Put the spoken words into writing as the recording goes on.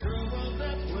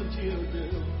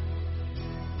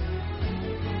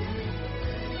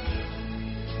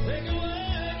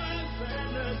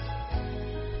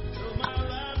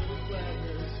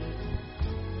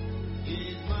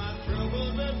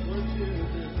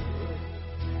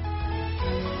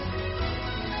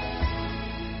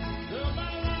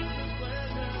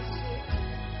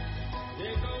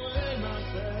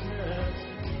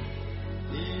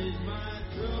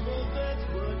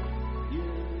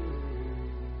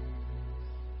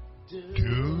do.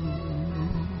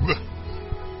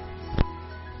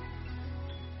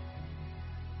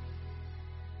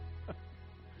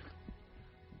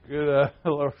 Good.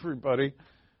 Hello, everybody.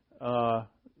 We're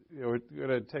going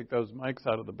to take those mics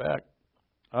out of the back.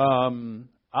 I'm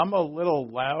a little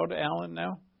loud, Alan,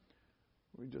 now.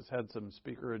 We just had some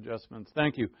speaker adjustments.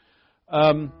 Thank you.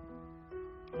 We're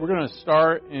going to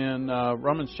start in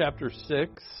Romans chapter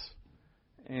 6.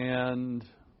 And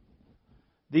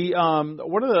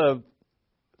one of the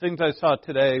things I saw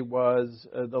today was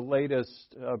the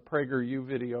latest PragerU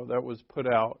video that was put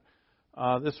out.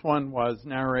 This one was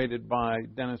narrated by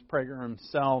Dennis Prager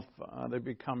himself. They've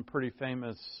become pretty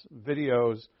famous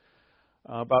videos,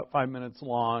 about 5 minutes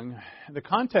long. The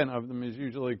content of them is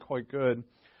usually quite good.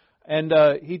 And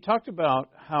he talked about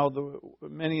how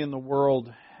many in the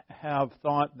world have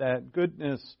thought that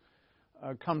goodness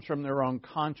comes from their own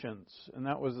conscience. And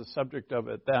that was the subject of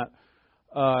it, that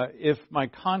if my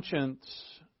conscience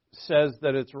says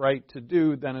that it's right to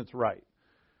do, then it's right.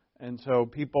 And so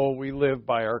we live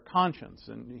by our conscience.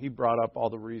 And he brought up all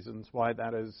the reasons why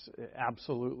that is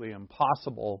absolutely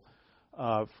impossible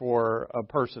for a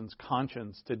person's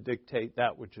conscience to dictate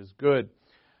that which is good.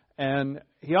 And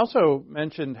he also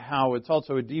mentioned how it's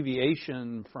also a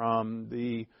deviation from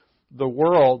the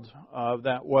world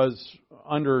that was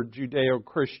under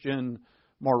Judeo-Christian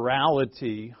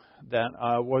morality that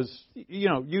was,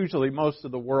 usually most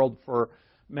of the world for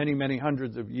many, many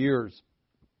hundreds of years.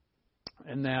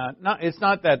 And that it's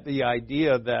not that the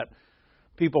idea that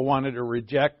people wanted to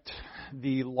reject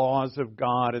the laws of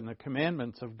God and the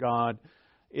commandments of God,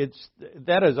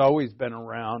 that has always been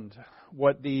around.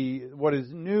 What is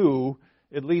new,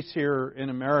 at least here in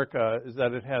America, is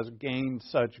that it has gained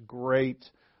such great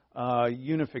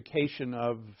unification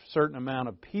of certain amount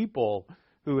of people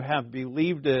who have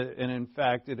believed it, and in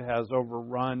fact it has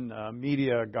overrun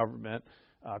media, government,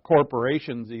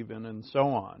 corporations even, and so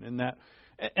on.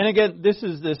 And again,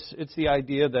 it's the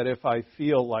idea that if I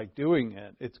feel like doing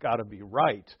it, it's got to be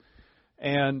right.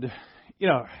 And, you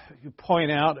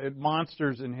point out at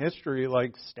monsters in history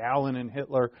like Stalin and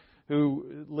Hitler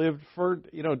who lived for,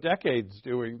 decades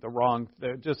doing the wrong,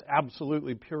 just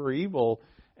absolutely pure evil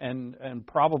and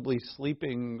probably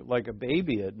sleeping like a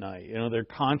baby at night. Their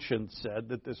conscience said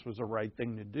that this was the right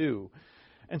thing to do.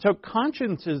 And so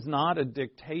conscience is not a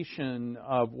dictation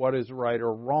of what is right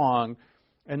or wrong.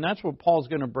 And that's what Paul's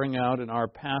going to bring out in our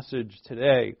passage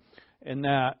today, in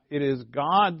that it is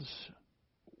God's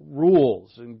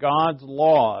rules and God's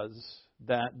laws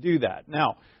that do that.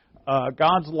 Now,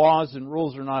 God's laws and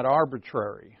rules are not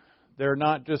arbitrary. They're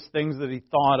not just things that he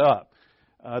thought up.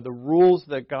 The rules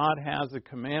that God has, the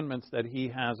commandments that he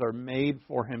has, are made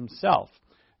for himself.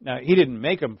 Now, he didn't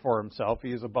make them for himself.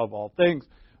 He is above all things.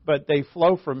 But they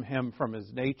flow from him, from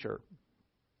his nature.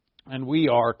 And we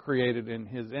are created in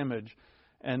his image.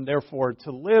 And therefore,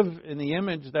 to live in the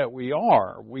image that we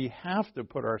are, we have to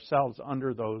put ourselves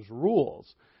under those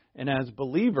rules. And as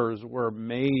believers, we're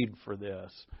made for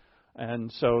this.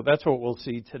 And so that's what we'll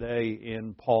see today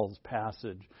in Paul's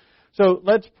passage. So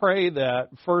let's pray that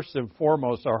first and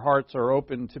foremost, our hearts are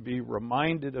open to be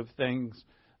reminded of things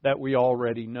that we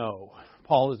already know.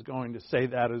 Paul is going to say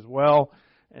that as well.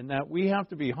 And that we have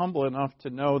to be humble enough to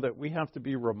know that we have to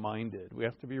be reminded. We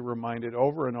have to be reminded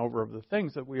over and over of the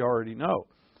things that we already know.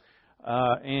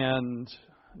 And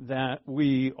that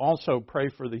we also pray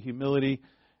for the humility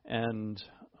and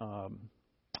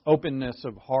openness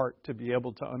of heart to be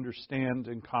able to understand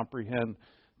and comprehend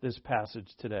this passage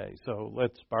today. So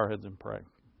let's bow our heads and pray.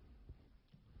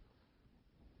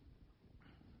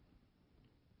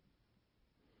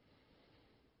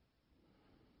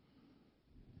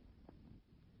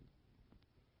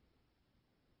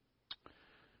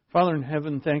 Father in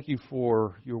heaven, thank you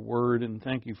for your word, and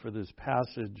thank you for this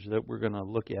passage that we're going to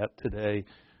look at today,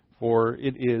 for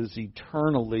it is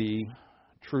eternally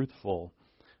truthful.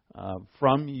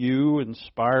 From you,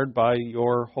 inspired by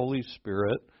your Holy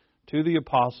Spirit, to the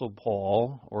Apostle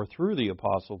Paul, or through the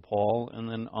Apostle Paul, and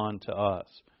then on to us.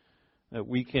 That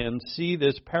we can see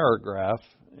this paragraph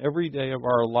every day of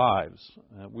our lives.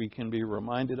 That we can be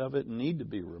reminded of it and need to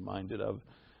be reminded of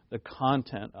the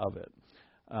content of it.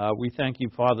 We thank you,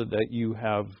 Father, that you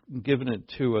have given it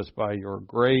to us by your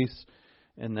grace,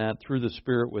 and that through the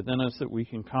Spirit within us that we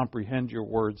can comprehend your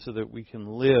word so that we can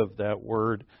live that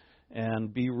word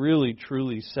and be really,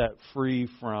 truly set free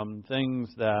from things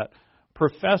that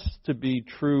profess to be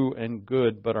true and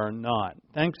good but are not.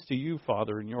 Thanks to you,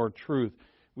 Father, in your truth,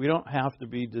 we don't have to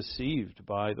be deceived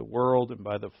by the world and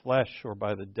by the flesh or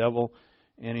by the devil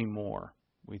anymore.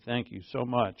 We thank you so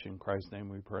much. In Christ's name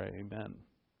we pray. Amen.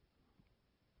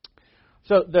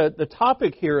 So the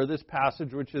topic here of this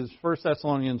passage, which is 1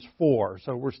 Thessalonians 4.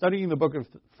 So we're studying the book of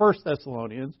 1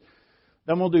 Thessalonians.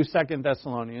 Then we'll do 2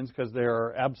 Thessalonians because they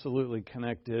are absolutely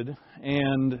connected.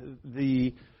 And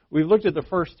we looked at the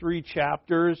first 3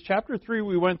 chapters. Chapter 3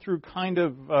 we went through kind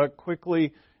of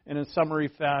quickly in a summary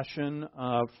fashion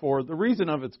for the reason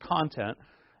of its content.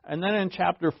 And then in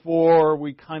chapter 4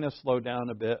 we kind of slowed down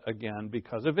a bit again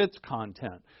because of its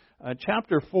content.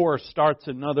 Chapter 4 starts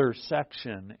another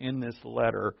section in this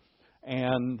letter,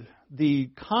 and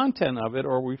the content of it,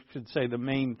 or we should say the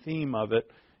main theme of it,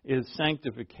 is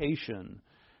sanctification.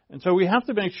 And so we have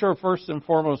to make sure first and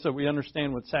foremost that we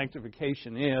understand what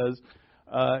sanctification is.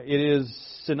 It is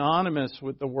synonymous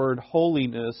with the word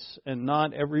holiness, and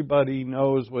not everybody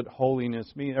knows what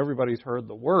holiness means. Everybody's heard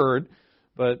the word,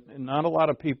 but not a lot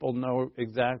of people know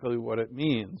exactly what it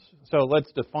means. So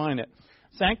let's define it.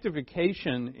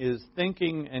 Sanctification is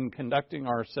thinking and conducting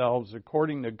ourselves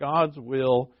according to God's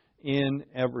will in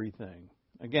everything.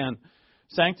 Again,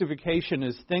 sanctification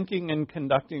is thinking and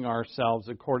conducting ourselves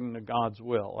according to God's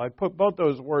will. I put both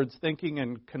those words, thinking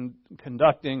and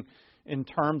conducting, in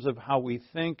terms of how we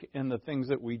think and the things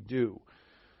that we do.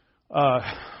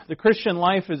 The Christian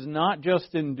life is not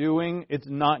just in doing, it's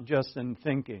not just in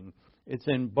thinking. It's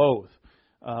in both.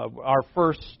 Our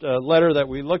first letter that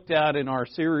we looked at in our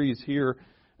series here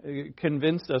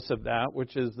convinced us of that,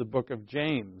 which is the book of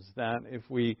James, that if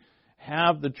we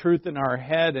have the truth in our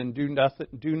head and do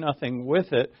nothing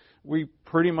with it, we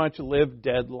pretty much live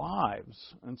dead lives.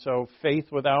 And so faith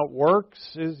without works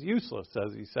is useless,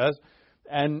 as he says.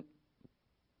 And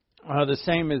the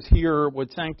same is here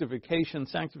with sanctification.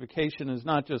 Sanctification is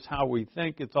not just how we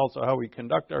think, it's also how we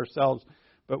conduct ourselves.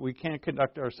 But we can't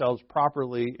conduct ourselves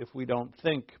properly if we don't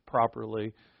think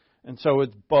properly. And so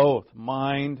it's both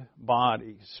mind,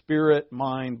 body, spirit,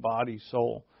 mind, body,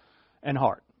 soul, and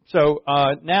heart. So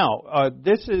now,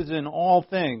 this is in all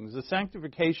things. The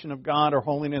sanctification of God or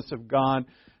holiness of God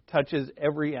touches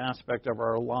every aspect of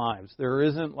our lives. There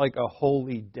isn't like a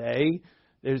holy day.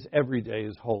 There's every day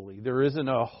is holy. There isn't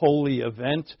a holy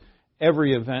event.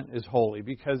 Every event is holy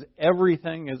because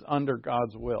everything is under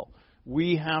God's will.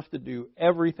 We have to do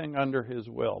everything under His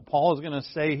will. Paul is going to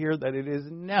say here that it is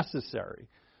necessary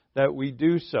that we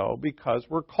do so because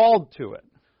we're called to it.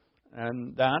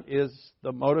 And that is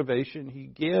the motivation he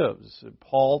gives.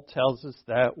 Paul tells us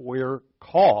that we're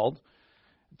called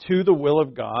to the will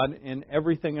of God in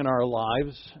everything in our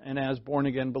lives. And as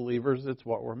born-again believers, it's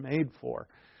what we're made for.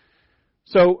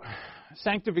 So,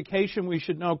 sanctification, we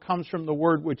should know, comes from the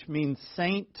word which means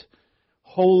saint,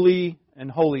 holy,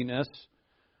 and holiness.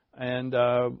 And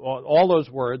all those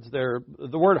words,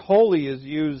 the word holy is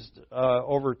used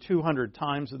over 200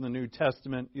 times in the New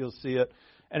Testament. You'll see it.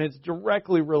 And it's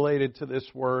directly related to this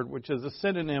word, which is a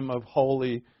synonym of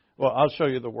holy. Well, I'll show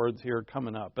you the words here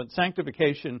coming up. But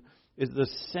sanctification is the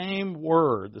same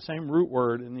word, the same root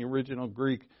word in the original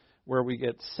Greek, where we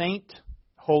get saint,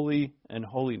 holy, and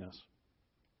holiness.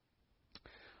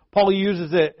 Paul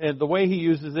uses it, and the way he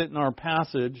uses it in our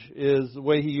passage is the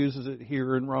way he uses it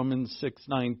here in Romans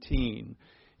 6:19.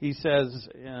 He says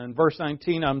in verse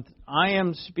 19, I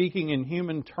am speaking in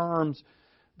human terms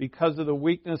because of the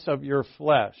weakness of your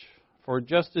flesh. For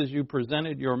just as you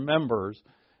presented your members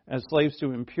as slaves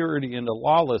to impurity and to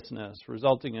lawlessness,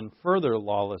 resulting in further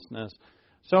lawlessness,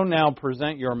 so now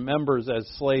present your members as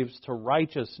slaves to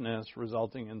righteousness,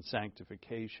 resulting in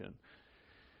sanctification.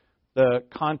 The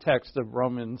context of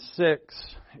Romans 6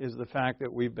 is the fact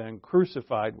that we've been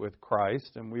crucified with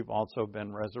Christ and we've also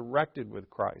been resurrected with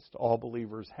Christ. All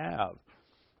believers have.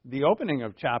 The opening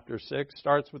of chapter 6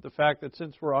 starts with the fact that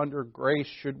since we're under grace,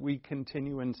 should we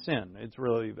continue in sin? It's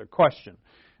really the question.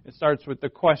 It starts with the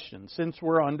question. Since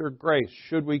we're under grace,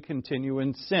 should we continue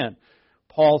in sin?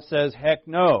 Paul says, heck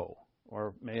no,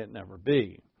 or may it never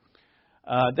be.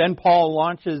 Then Paul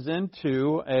launches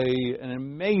into an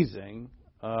amazing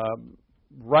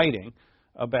writing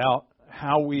about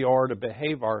how we are to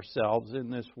behave ourselves in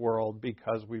this world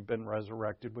because we've been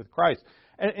resurrected with Christ.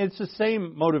 And it's the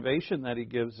same motivation that he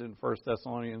gives in 1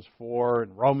 Thessalonians 4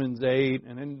 and Romans 8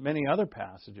 and in many other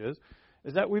passages,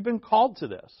 is that we've been called to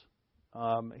this.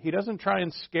 He doesn't try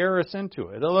and scare us into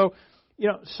it. Although,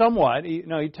 somewhat,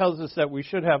 he tells us that we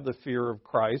should have the fear of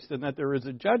Christ and that there is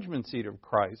a judgment seat of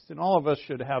Christ. And all of us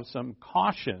should have some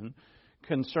caution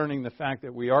concerning the fact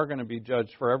that we are going to be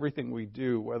judged for everything we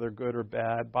do, whether good or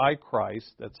bad, by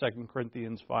Christ. That's 2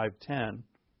 Corinthians 5:10.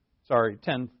 Sorry,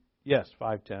 10. Yes,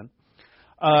 5:10.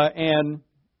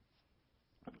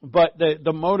 But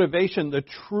the motivation, the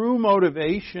true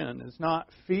motivation, is not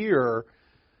fear,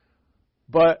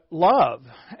 but love.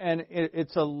 And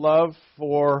it's a love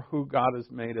for who God has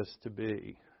made us to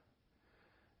be.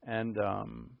 And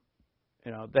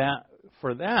that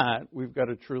for that we've got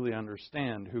to truly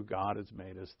understand who God has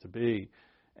made us to be.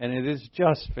 And it is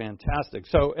just fantastic.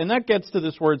 So, and that gets to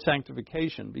this word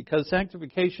sanctification, because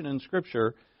sanctification in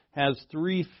Scripture has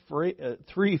three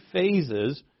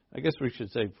phases. I guess we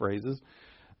should say phrases.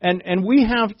 And we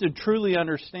have to truly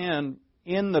understand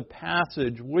in the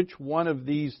passage which one of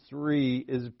these three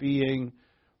is being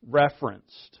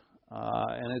referenced.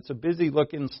 And it's a busy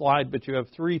looking slide, but you have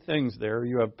three things there.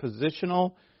 You have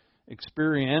positional,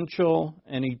 experiential,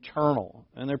 and eternal.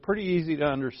 And they're pretty easy to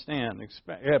understand.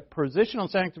 Positional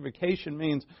sanctification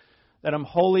means that I'm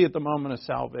holy at the moment of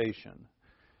salvation.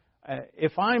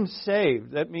 If I'm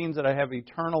saved, that means that I have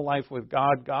eternal life with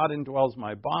God. God indwells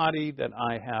my body, that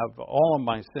I have all of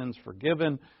my sins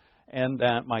forgiven, and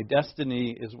that my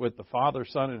destiny is with the Father,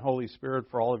 Son, and Holy Spirit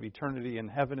for all of eternity in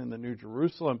heaven in the New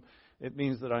Jerusalem. It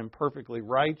means that I'm perfectly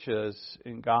righteous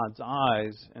in God's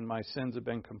eyes, and my sins have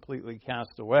been completely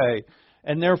cast away.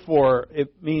 And therefore,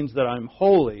 it means that I'm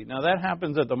holy. Now, that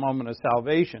happens at the moment of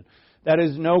salvation. That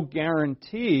is no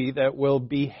guarantee that we'll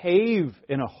behave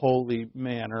in a holy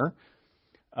manner.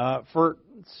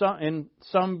 In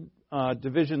some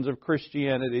divisions of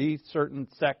Christianity, certain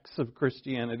sects of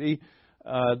Christianity,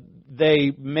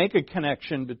 they make a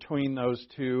connection between those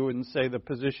two and say the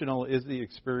positional is the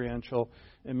experiential,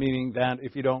 and meaning that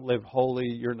if you don't live holy,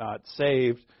 you're not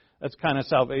saved. That's kind of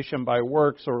salvation by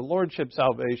works or lordship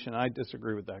salvation. I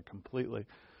disagree with that completely.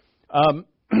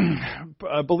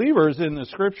 Believers in the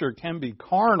Scripture can be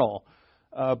carnal.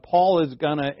 Paul is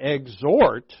going to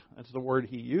exhort, that's the word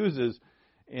he uses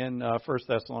in 1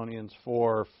 Thessalonians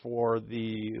 4 for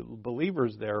the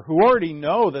believers there who already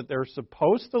know that they're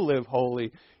supposed to live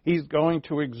holy. He's going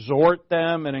to exhort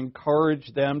them and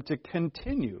encourage them to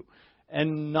continue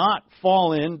and not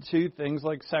fall into things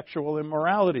like sexual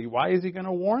immorality. Why is he going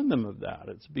to warn them of that?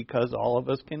 It's because all of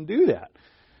us can do that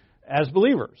as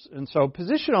believers. And so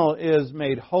positional is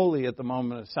made holy at the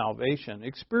moment of salvation.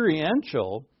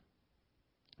 Experiential,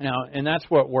 now, and that's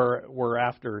what we're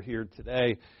after here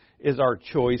today, is our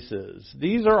choices.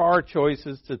 These are our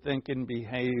choices to think and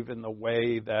behave in the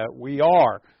way that we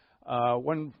are.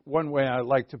 One way I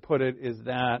like to put it is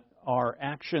that our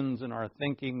actions and our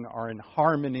thinking are in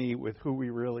harmony with who we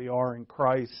really are in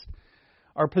Christ.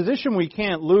 Our position we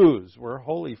can't lose. We're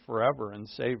holy forever and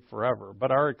saved forever.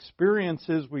 But our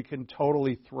experiences we can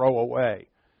totally throw away.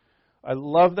 I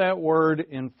love that word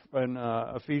in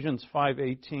Ephesians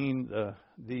 5:18,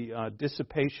 the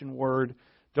dissipation word.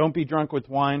 Don't be drunk with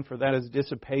wine, for that is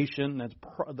dissipation.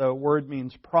 The word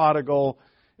means prodigal.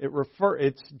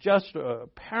 It's just a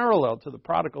parallel to the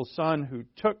prodigal son who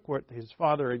took what his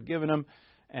father had given him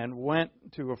and went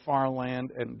to a far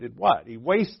land and did what? He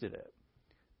wasted it.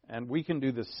 And we can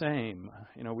do the same.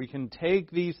 We can take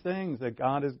these things that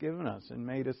God has given us and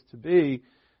made us to be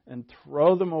and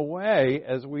throw them away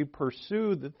as we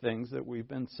pursue the things that we've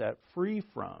been set free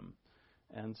from.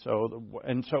 And so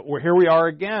here we are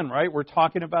again, right? We're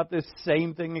talking about this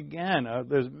same thing again.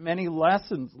 There's many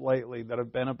lessons lately that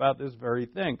have been about this very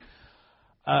thing.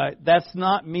 That's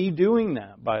not me doing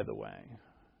that, by the way.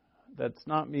 That's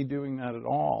not me doing that at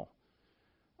all.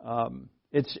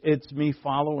 It's me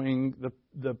following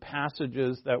the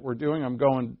passages that we're doing. I'm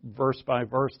going verse by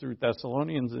verse through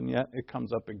Thessalonians, and yet it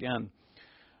comes up again.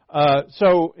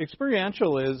 So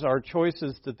experiential is our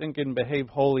choices to think and behave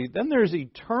holy. Then there's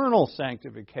eternal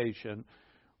sanctification,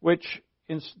 which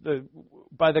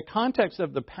by the context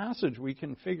of the passage we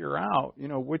can figure out,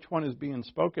 which one is being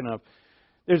spoken of.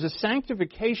 There's a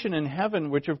sanctification in heaven,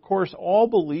 which of course all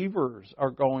believers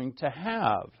are going to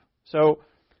have. So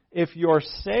if you're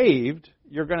saved,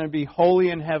 you're going to be holy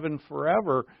in heaven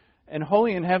forever. And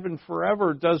holy in heaven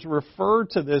forever does refer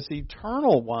to this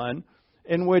eternal one,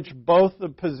 in which both the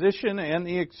position and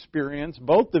the experience,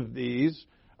 both of these,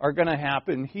 are going to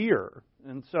happen here.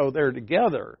 And so they're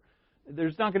together.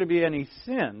 There's not going to be any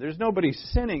sin. There's nobody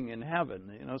sinning in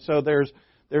heaven. So there's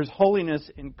holiness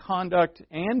in conduct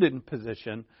and in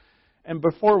position. And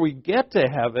before we get to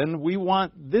heaven,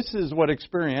 this is what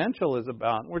experiential is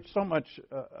about, which so much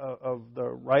of the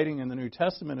writing in the New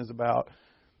Testament is about,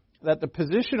 that the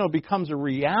positional becomes a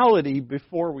reality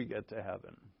before we get to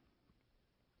heaven.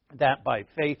 That by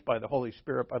faith, by the Holy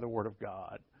Spirit, by the Word of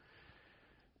God.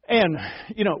 And,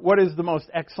 what is the most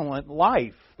excellent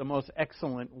life, the most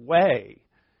excellent way,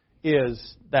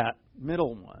 is that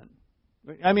middle one.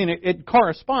 I mean, it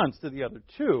corresponds to the other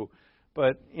two,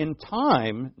 but in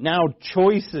time, now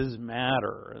choices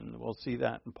matter. And we'll see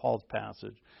that in Paul's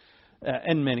passage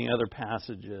and many other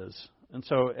passages. And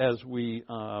so as we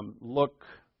look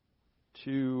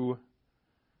to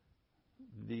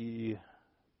the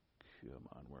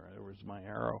where's my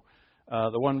arrow?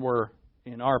 The one where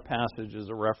in our passage is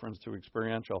a reference to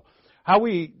experiential. How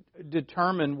we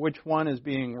determine which one is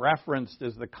being referenced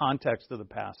is the context of the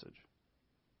passage.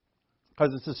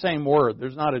 Because it's the same word.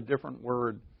 There's not a different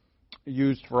word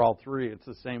used for all three. It's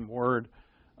the same word,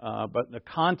 but the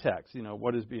context,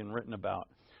 what is being written about.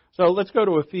 So let's go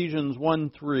to Ephesians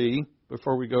 1:3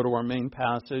 before we go to our main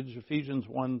passage. Ephesians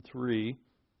 1:3.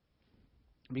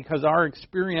 Because our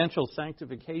experiential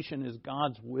sanctification is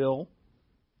God's will.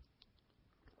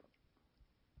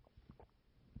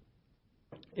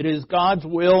 It is God's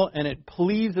will, and it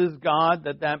pleases God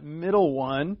that middle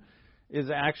one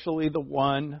is actually the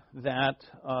one that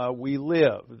we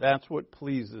live. That's what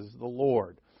pleases the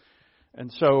Lord.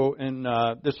 And so in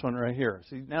this one right here.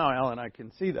 See, now, Alan, I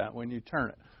can see that when you turn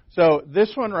it. So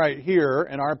this one right here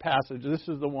in our passage, this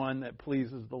is the one that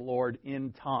pleases the Lord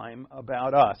in time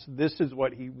about us. This is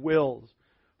what He wills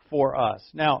for us.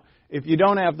 Now, if you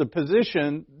don't have the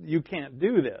position, you can't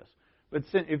do this. But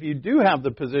if you do have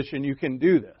the position, you can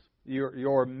do this.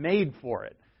 You're made for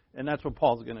it. And that's what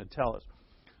Paul's going to tell us.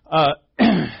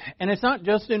 And it's not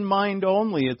just in mind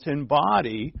only, it's in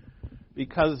body,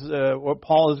 because what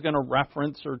Paul is going to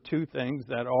reference are two things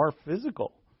that are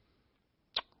physical.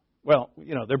 Well,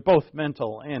 they're both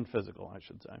mental and physical, I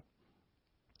should say.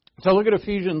 So look at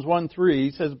Ephesians 1:3.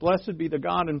 He says, "Blessed be the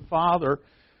God and Father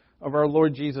of our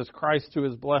Lord Jesus Christ, who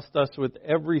has blessed us with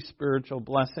every spiritual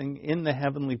blessing in the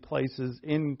heavenly places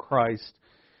in Christ,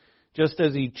 just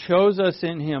as He chose us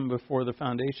in Him before the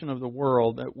foundation of the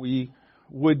world, that we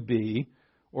would be,"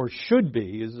 or should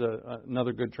be, is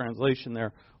another good translation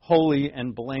there, "holy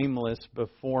and blameless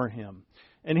before Him."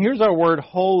 And here's our word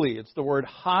holy. It's the word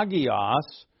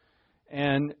hagios.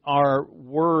 And our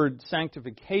word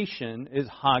sanctification is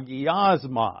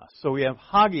hagiosmos. So we have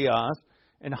hagios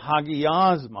and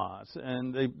hagiosmos.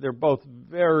 And they're both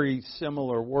very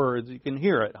similar words. You can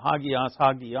hear it. Hagios,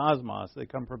 hagiosmos. They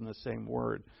come from the same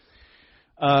word.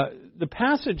 The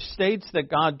passage states that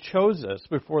God chose us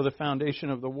before the foundation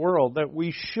of the world, that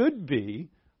we should be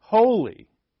holy.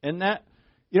 And that,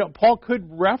 Paul could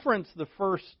reference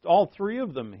all three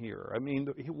of them here. I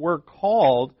mean, we're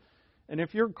called. And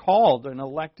if you're called an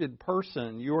elected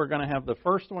person, you are going to have the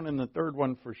first one and the third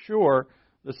one for sure.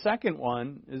 The second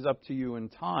one is up to you in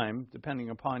time, depending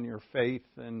upon your faith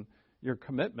and your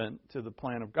commitment to the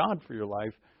plan of God for your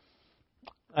life.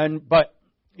 But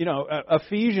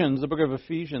Ephesians, the book of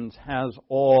Ephesians, has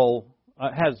all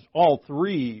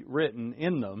three written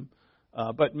in them,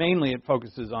 but mainly it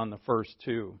focuses on the first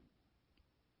two.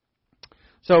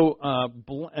 So,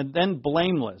 and then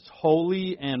blameless,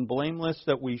 holy and blameless,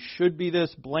 that we should be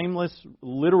this. Blameless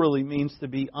literally means to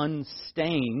be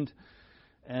unstained,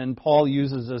 and Paul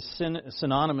uses a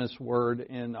synonymous word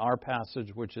in our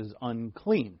passage, which is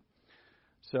unclean.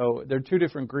 So they're two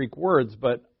different Greek words,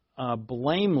 but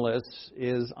blameless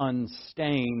is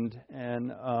unstained,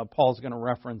 and Paul's going to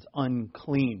reference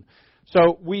unclean.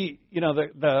 So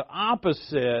the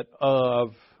opposite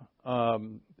of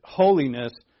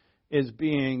holiness is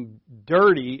being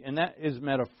dirty, and that is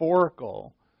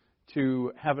metaphorical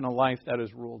to having a life that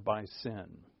is ruled by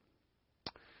sin.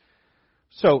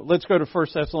 So let's go to 1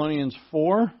 Thessalonians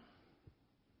 4.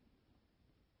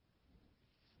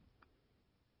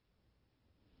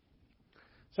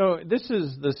 So this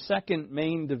is the second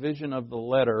main division of the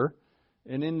letter,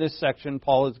 and in this section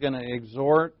Paul is going to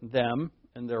exhort them,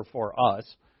 and therefore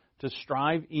us, to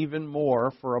strive even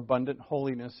more for abundant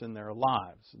holiness in their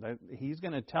lives. He's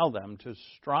going to tell them to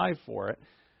strive for it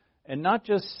and not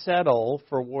just settle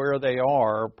for where they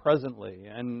are presently.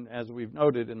 And as we've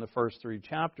noted in the first three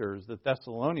chapters, the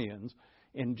Thessalonians,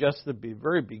 in just the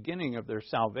very beginning of their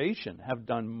salvation, have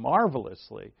done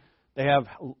marvelously. They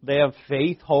have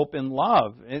faith, hope, and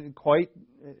love in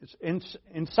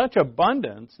such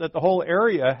abundance that the whole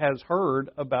area has heard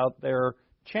about their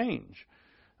change.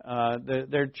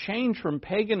 Their change from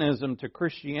paganism to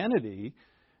Christianity,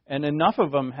 and enough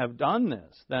of them have done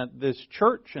this, that this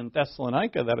church in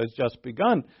Thessalonica that has just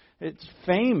begun, its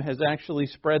fame has actually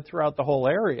spread throughout the whole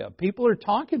area. People are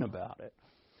talking about it.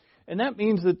 And that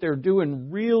means that they're doing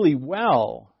really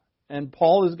well. And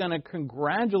Paul is going to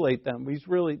congratulate them. He's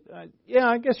really,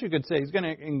 I guess you could say he's going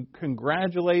to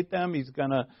congratulate them. He's going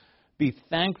to be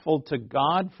thankful to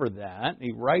God for that.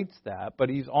 He writes that. But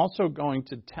he's also going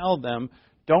to tell them,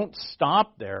 don't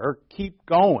stop there. Keep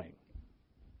going.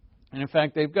 And in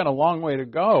fact, they've got a long way to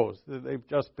go. They've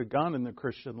just begun in the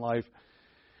Christian life.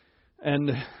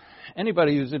 And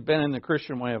anybody who's been in the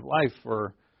Christian way of life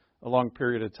for a long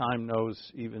period of time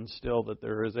knows even still that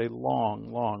there is a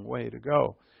long, long way to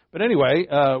go. But anyway,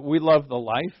 we love the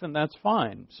life, and that's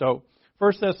fine. So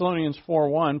 1 Thessalonians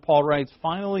 4:1, Paul writes,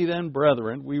 "Finally then,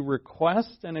 brethren, we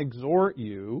request and exhort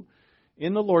you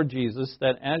in the Lord Jesus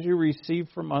that as you receive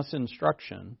from us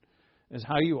instruction as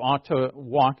how you ought to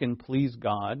walk and please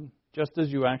God, just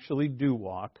as you actually do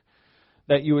walk,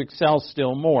 that you excel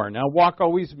still more." Now, walk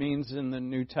always means in the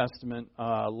New Testament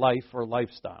life or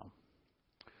lifestyle.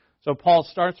 So Paul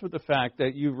starts with the fact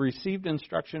that you've received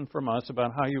instruction from us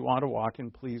about how you ought to walk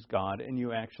and please God, and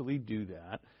you actually do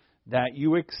that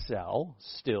you excel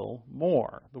still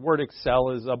more. The word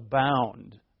excel is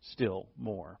abound still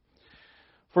more.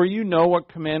 "For you know what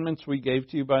commandments we gave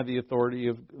to you by the authority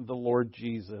of the Lord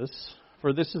Jesus.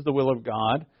 For this is the will of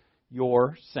God,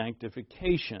 your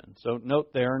sanctification." So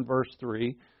note there in verse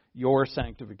 3, your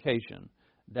sanctification.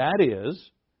 That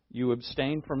is, you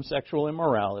abstain from sexual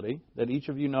immorality, that each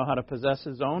of you know how to possess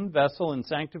his own vessel in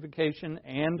sanctification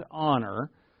and honor,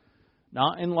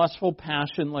 not in lustful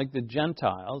passion like the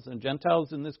Gentiles. And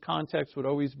Gentiles in this context would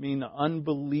always mean the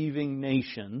unbelieving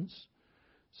nations.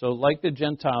 So like the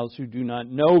Gentiles who do not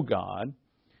know God,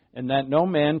 and that no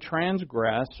man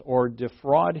transgress or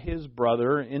defraud his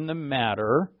brother in the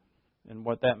matter, and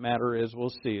what that matter is, we'll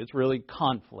see. It's really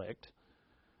conflict,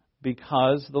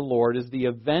 because the Lord is the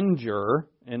avenger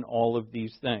in all of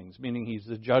these things, meaning He's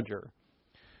the judger.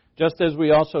 "Just as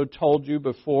we also told you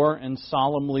before and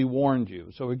solemnly warned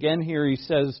you." So again here he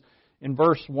says, in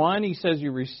verse 1, he says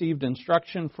you received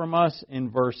instruction from us. In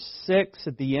verse 6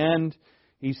 at the end,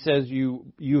 he says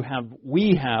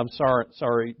we have,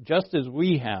 just as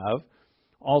we have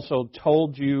also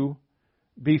told you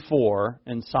before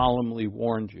and solemnly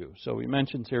warned you. So he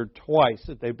mentions here twice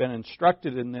that they've been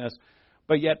instructed in this,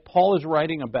 but yet Paul is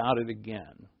writing about it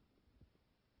again.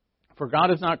 "For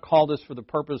God has not called us for the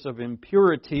purpose of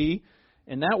impurity,"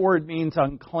 and that word means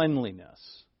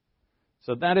uncleanliness.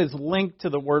 So that is linked to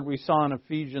the word we saw in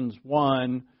Ephesians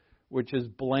 1, which is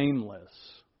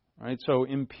blameless. Right? So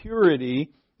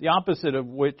impurity, the opposite of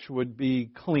which would be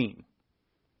clean.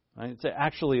 Right?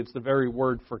 It's the very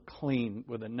word for clean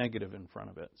with a negative in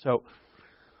front of it. So,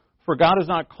 "For God has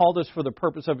not called us for the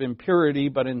purpose of impurity,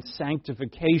 but in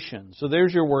sanctification." So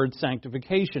there's your word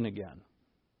sanctification again.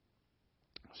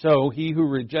 "So he who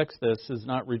rejects this is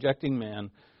not rejecting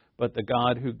man, but the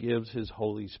God who gives His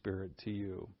Holy Spirit to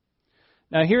you."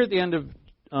 Now here at the end of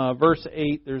verse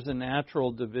 8, there's a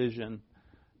natural division.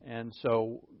 And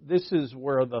so this is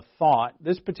where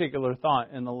this particular thought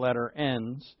in the letter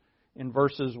ends in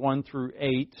verses 1 through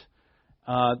 8.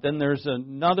 Then there's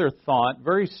another thought,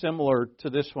 very similar to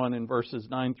this one in verses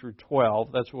 9 through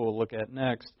 12. That's what we'll look at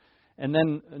next. And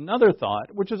then another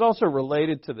thought, which is also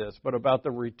related to this, but about the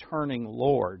returning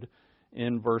Lord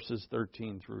in verses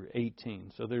 13 through 18.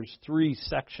 So there's 3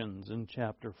 sections in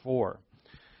chapter 4.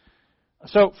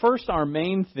 So first, our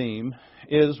main theme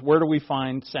is where do we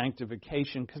find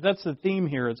sanctification? Because that's the theme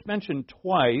here. It's mentioned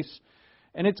twice,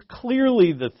 and it's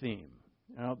clearly the theme.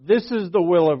 This is the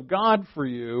will of God for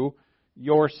you,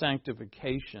 your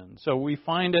sanctification. So we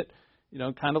find it,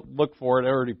 kind of look for it. I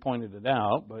already pointed it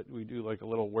out, but we do like a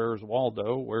little where's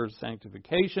Waldo, where's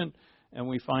sanctification? And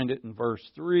we find it in verse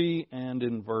 3 and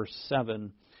in verse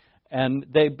 7. And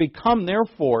they become,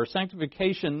 therefore,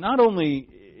 sanctification not only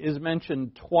is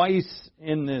mentioned twice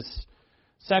in this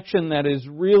section that is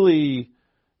really,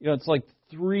 it's like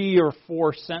 3 or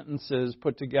 4 sentences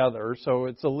put together. So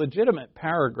it's a legitimate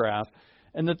paragraph.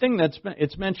 And the thing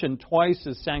it's mentioned twice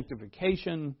is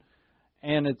sanctification,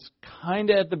 and it's kind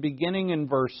of at the beginning in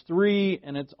verse 3,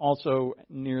 and it's also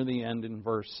near the end in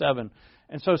verse 7.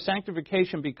 And so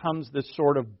sanctification becomes this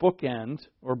sort of bookend,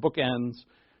 or bookends,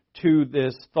 to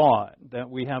this thought that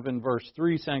we have in verse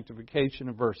 3, sanctification,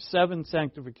 and verse 7,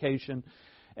 sanctification.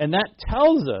 And that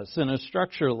tells us in a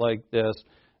structure like this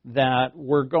that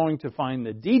we're going to find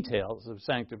the details of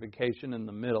sanctification in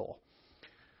the middle.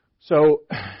 So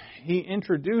he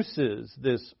introduces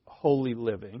this holy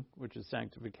living, which is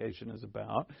sanctification is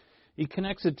about. He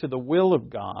connects it to the will of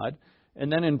God. And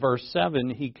then in verse 7,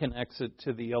 he connects it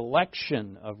to the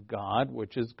election of God,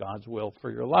 which is God's will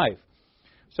for your life.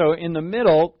 So in the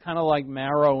middle, kind of like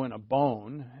marrow in a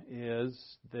bone,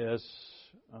 is this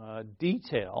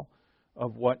detail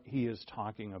of what he is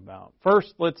talking about.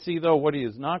 First, let's see, though, what he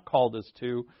has not called us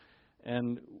to.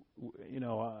 And,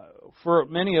 for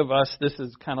many of us, this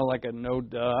is kind of like a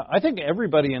no-duh. I think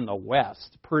everybody in the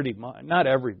West, pretty much, not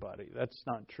everybody, that's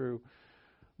not true.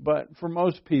 But for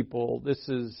most people, this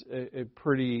is a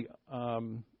pretty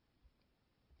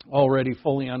already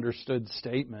fully understood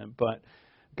statement. But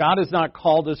God has not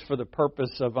called us for the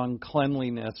purpose of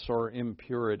uncleanliness or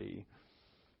impurity.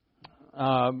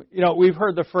 We've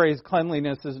heard the phrase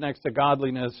cleanliness is next to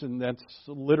godliness, and that's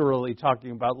literally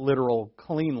talking about literal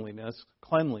cleanliness.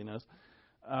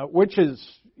 which is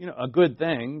a good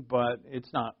thing, but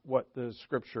it's not what the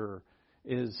Scripture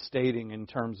is stating in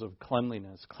terms of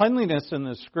cleanliness. Cleanliness in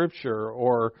the Scripture,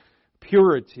 or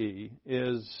purity,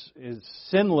 is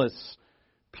sinless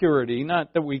purity.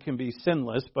 Not that we can be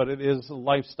sinless, but it is a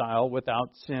lifestyle without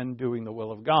sin, doing the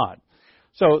will of God.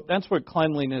 So that's what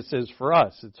cleanliness is for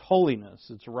us. It's holiness,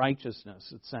 it's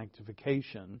righteousness, it's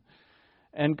sanctification.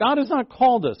 And God has not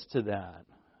called us to that.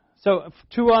 So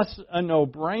to us, a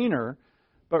no-brainer.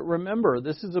 But remember,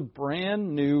 this is a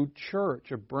brand new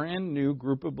church, a brand new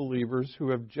group of believers who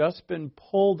have just been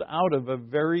pulled out of a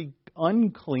very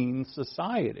unclean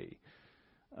society.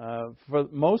 For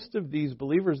most of these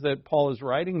believers that Paul is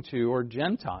writing to are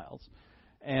Gentiles,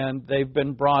 and they've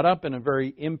been brought up in a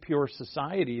very impure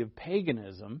society of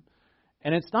paganism,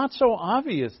 and it's not so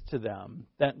obvious to them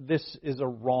that this is a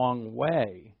wrong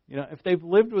way. If they've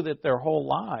lived with it their whole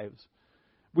lives.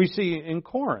 We see in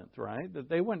Corinth, right, that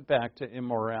they went back to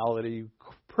immorality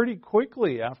pretty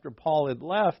quickly after Paul had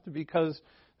left, because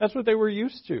that's what they were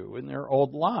used to in their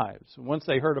old lives. Once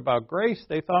they heard about grace,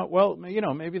 they thought, well,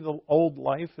 maybe the old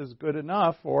life is good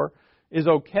enough or is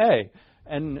okay.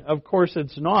 And of course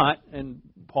it's not, and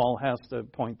Paul has to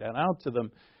point that out to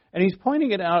them. And he's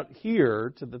pointing it out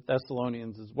here to the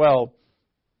Thessalonians as well,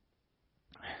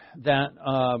 that,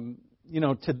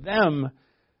 to them,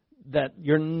 that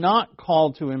you're not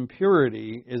called to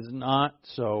impurity is not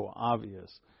so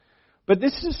obvious. But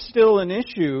this is still an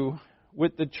issue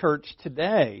with the church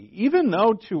today, even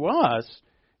though to us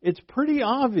it's pretty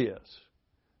obvious.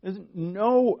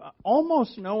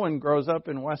 Almost no one grows up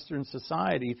in Western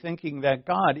society thinking that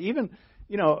God, even,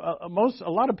 a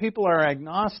lot of people are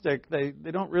agnostic. They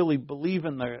don't really believe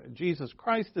in Jesus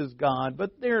Christ as God,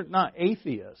 but they're not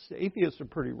atheists. Atheists are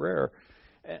pretty rare.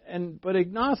 But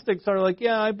agnostics are like,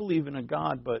 yeah, I believe in a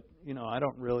God, but I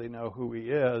don't really know who He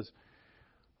is.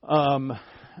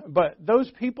 But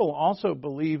those people also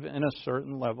believe in a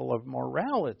certain level of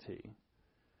morality.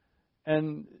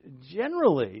 And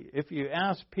generally, if you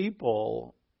ask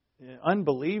people,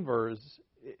 unbelievers,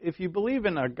 if you believe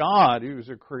in a God who's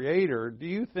a creator, do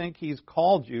you think He's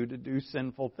called you to do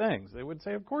sinful things? They would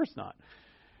say, of course not.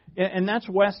 And that's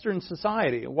Western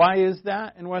society. Why is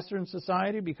that in Western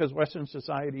society? Because Western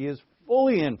society is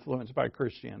fully influenced by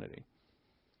Christianity.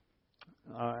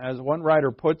 As one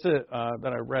writer puts it,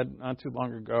 that I read not too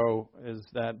long ago, is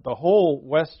that the whole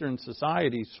Western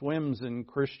society swims in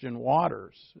Christian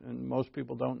waters, and most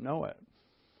people don't know it.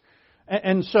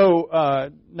 And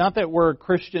so, not that we're a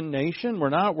Christian nation, we're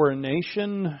not. We're a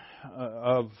nation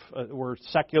we're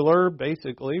secular,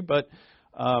 basically, but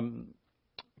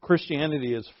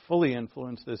Christianity has fully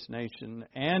influenced this nation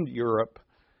and Europe.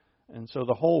 And so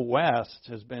the whole West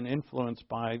has been influenced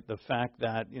by the fact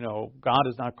that, God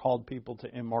has not called people to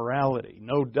immorality.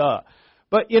 No duh.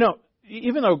 But,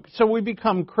 even though, so we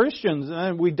become Christians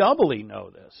and we doubly know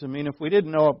this. I mean, if we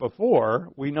didn't know it before,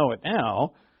 we know it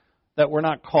now, that we're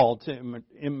not called to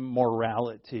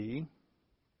immorality.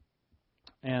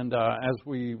 And as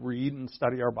we read and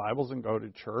study our Bibles and go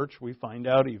to church, we find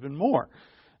out even more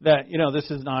that,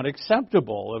 this is not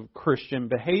acceptable of Christian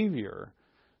behavior.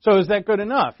 So is that good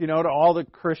enough? To all the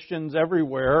Christians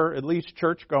everywhere, at least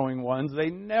church-going ones,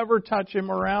 they never touch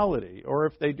immorality. Or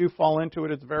if they do fall into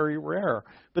it, it's very rare.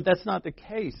 But that's not the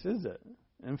case, is it?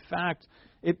 In fact,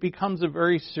 it becomes a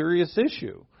very serious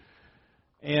issue.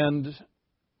 And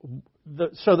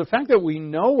so the fact that we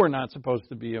know we're not supposed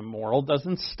to be immoral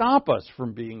doesn't stop us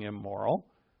from being immoral.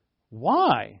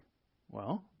 Why?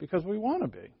 Well, because we want to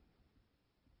be.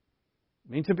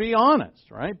 I mean, to be honest,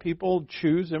 right? People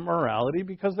choose immorality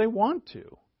because they want to.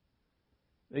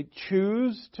 They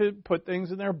choose to put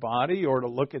things in their body or to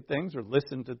look at things or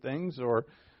listen to things or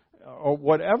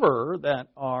whatever that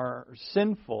are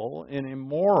sinful and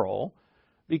immoral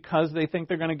because they think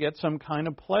they're going to get some kind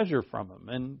of pleasure from them.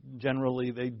 And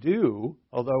generally they do,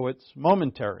 although it's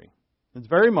momentary. It's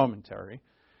very momentary.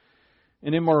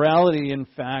 And immorality, in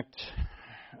fact,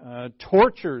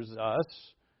 tortures us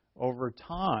over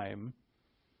time,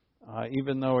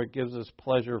 even though it gives us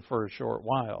pleasure for a short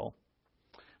while.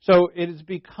 So it is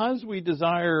because we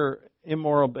desire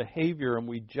immoral behavior and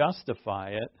we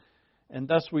justify it, and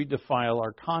thus we defile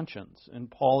our conscience.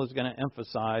 And Paul is going to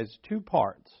emphasize two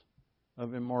parts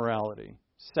of immorality: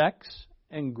 sex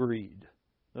and greed.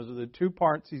 Those are the two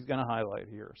parts he's going to highlight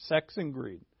here: sex and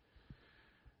greed.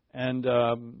 And,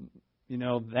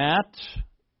 that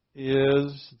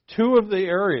is two of the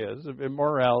areas of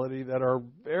immorality that are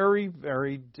very,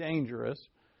 very dangerous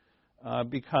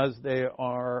because they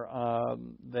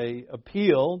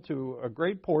appeal to a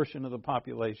great portion of the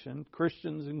population,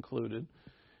 Christians included,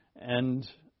 and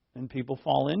and people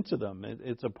fall into them.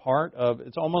 It's a part of,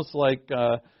 it's almost like,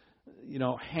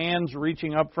 hands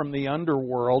reaching up from the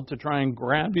underworld to try and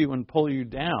grab you and pull you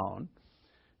down,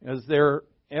 as they're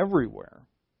everywhere.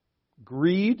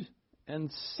 Greed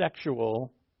and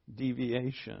sexual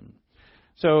deviation.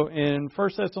 So in 1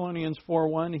 Thessalonians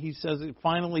 4:1, he says,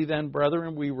 "Finally then,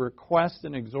 brethren, we request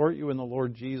and exhort you in the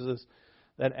Lord Jesus,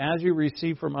 that as you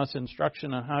receive from us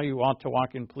instruction on how you ought to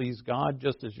walk and please God,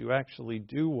 just as you actually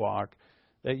do walk,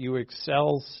 that you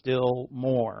excel still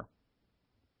more."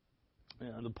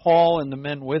 Paul and the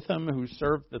men with him who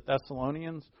served the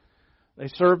Thessalonians, they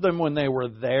served them when they were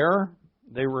there.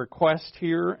 They request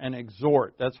here and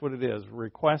exhort. That's what it is.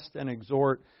 Request and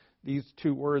exhort. These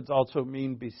two words also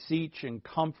mean beseech and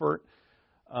comfort.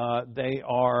 They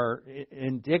are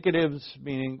indicatives,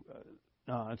 meaning,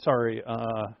 I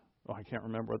can't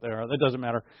remember what they are. That doesn't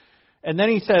matter. And then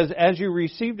he says, as you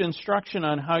received instruction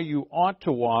on how you ought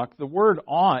to walk, the word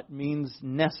ought means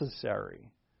necessary.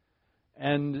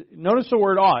 And notice the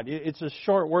word ought. It's a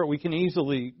short word. We can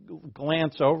easily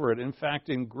glance over it. In fact,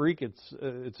 in Greek,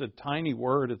 it's a tiny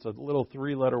word. It's a little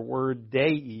three-letter word,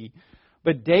 dei.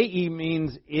 But dei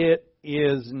means it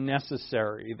is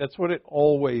necessary. That's what it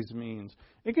always means.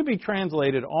 It can be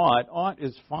translated ought. Ought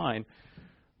is fine.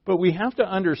 But we have to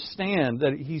understand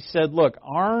that he said, look,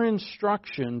 our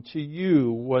instruction to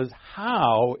you was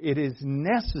how it is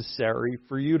necessary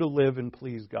for you to live and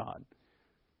please God.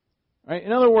 Right?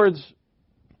 In other words,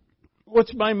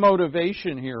 what's my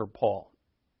motivation here, Paul?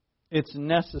 It's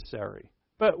necessary.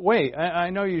 But wait, I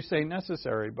know you say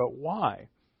necessary, but why?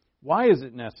 Why is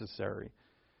it necessary?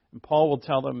 And Paul will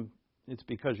tell them it's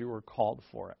because you were called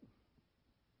for it.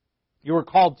 You were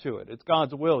called to it. It's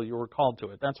God's will. You were called to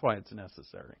it. That's why it's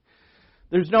necessary.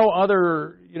 There's no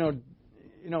other,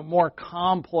 more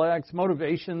complex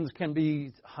motivations can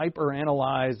be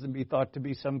hyper-analyzed and be thought to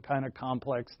be some kind of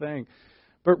complex thing.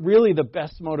 But really the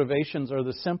best motivations are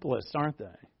the simplest, aren't they?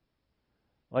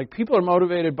 Like people are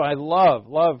motivated by love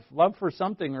for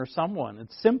something or someone.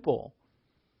 It's simple.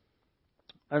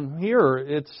 And here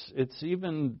it's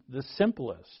even the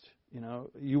simplest.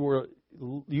 You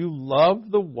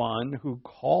love the one who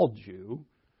called you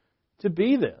to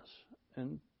be this.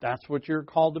 And that's what you're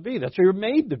called to be. That's what you're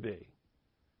made to be.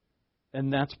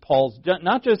 And that's Paul's,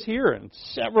 not just here, in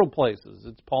several places,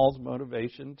 it's Paul's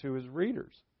motivation to his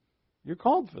readers. You're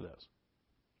called for this.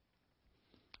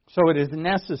 So it is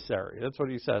necessary. That's what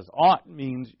he says. Ought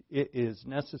means it is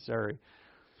necessary.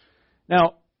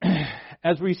 Now,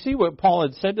 as we see what Paul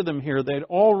had said to them here, they'd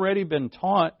already been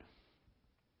taught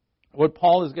what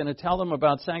Paul is going to tell them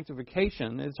about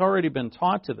sanctification. It's already been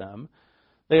taught to them.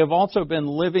 They have also been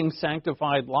living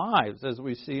sanctified lives, as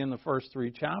we see in the first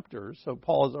 3 chapters. So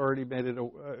Paul has already made it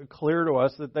clear to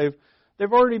us that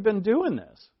they've already been doing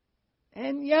this.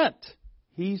 And yet,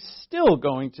 he's still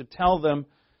going to tell them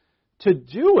to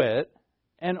do it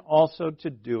and also to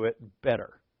do it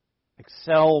better.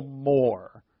 Excel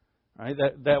more. Right?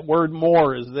 That word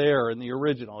more is there in the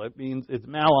original. It means, it's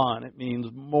malon. It means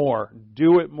more.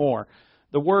 Do it more.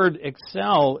 The word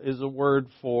excel is a word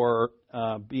for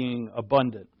being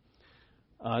abundant.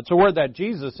 It's a word that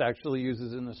Jesus actually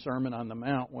uses in the Sermon on the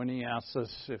Mount when he asks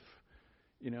us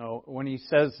when he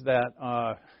says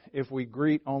that if we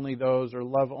greet only those or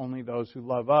love only those who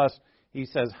love us, he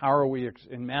says, how are we,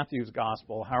 in Matthew's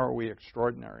Gospel, how are we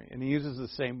extraordinary? And he uses the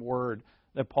same word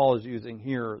that Paul is using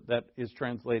here that is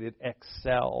translated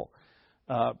excel.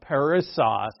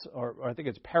 Perissos, or I think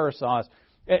it's perissos.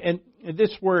 And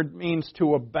this word means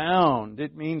to abound.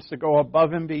 It means to go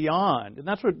above and beyond. And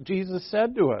that's what Jesus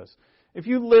said to us. If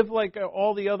you live like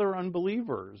all the other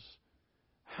unbelievers,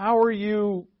 how are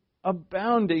you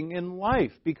abounding in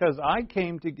life? Because I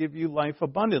came to give you life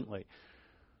abundantly.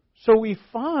 So we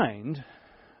find,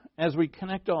 as we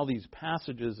connect all these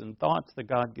passages and thoughts that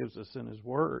God gives us in His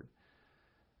Word,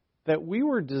 that we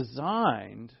were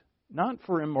designed not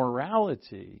for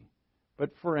immorality, but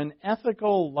for an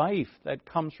ethical life that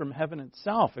comes from heaven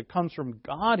itself. It comes from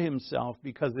God Himself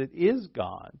because it is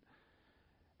God.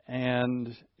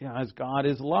 And as God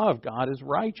is love, God is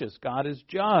righteous, God is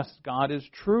just, God is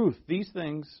truth. These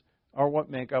things are what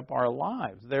make up our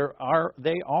lives. They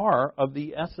are of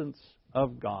the essence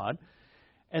of God.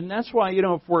 And that's why,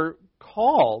 if we're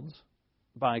called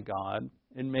by God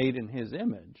and made in His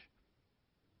image,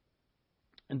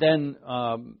 and then,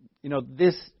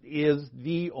 this is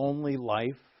the only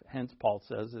life, hence Paul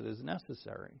says it is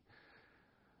necessary.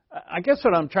 I guess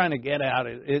what I'm trying to get at,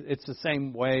 it's the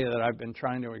same way that I've been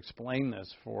trying to explain this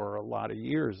for a lot of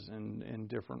years in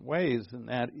different ways, and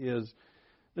that is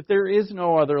that there is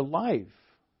no other life.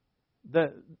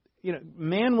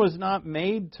 Man was not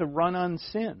made to run on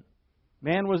sin.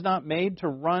 Man was not made to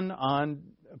run on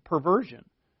perversion.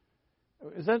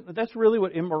 That's really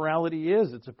what immorality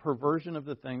is. It's a perversion of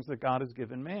the things that God has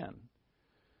given man.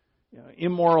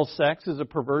 Immoral sex is a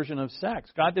perversion of sex.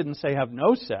 God didn't say have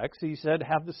no sex. He said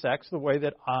have the sex the way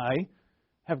that I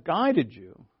have guided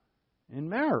you in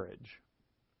marriage.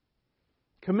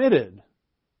 Committed.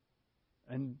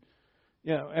 And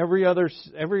every other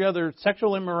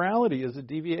sexual immorality is a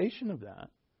deviation of that.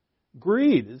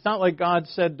 Greed. It's not like God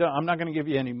said, I'm not going to give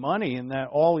you any money and that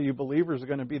all you believers are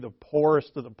going to be the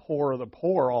poorest of the poor of the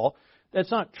poor. That's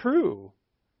not true.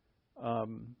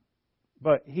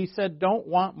 But he said, don't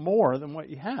want more than what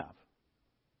you have.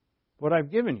 What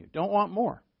I've given you. Don't want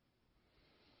more.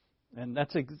 And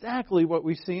that's exactly what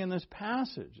we see in this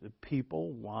passage. That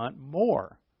people want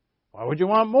more. Why would you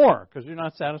want more? Because you're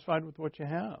not satisfied with what you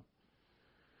have.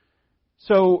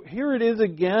 So here it is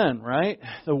again, right?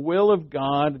 The will of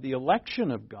God, the election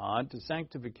of God to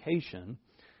sanctification.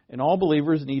 And all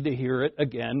believers need to hear it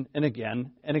again and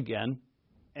again and again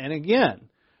and again.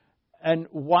 And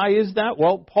why is that?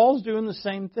 Well, Paul's doing the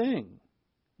same thing.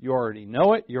 You already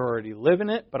know it. You're already living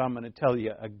it. But I'm going to tell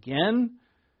you again,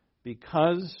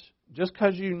 because just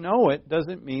because you know it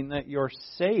doesn't mean that you're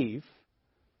safe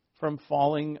from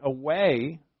falling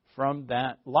away from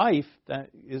that life that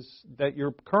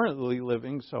you're currently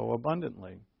living so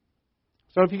abundantly.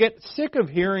 So if you get sick of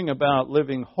hearing about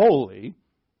living holy,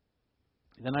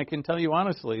 then I can tell you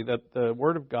honestly that the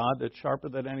Word of God that's sharper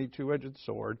than any two-edged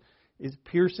sword is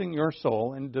piercing your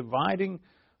soul and dividing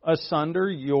asunder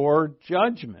your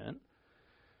judgment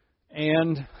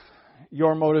and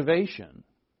your motivation.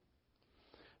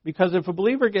 Because if a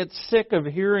believer gets sick of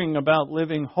hearing about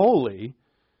living holy,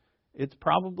 it's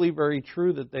probably very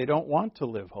true that they don't want to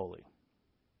live holy.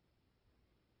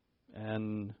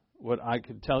 And what I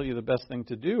could tell you the best thing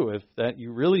to do, if that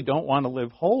you really don't want to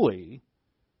live holy,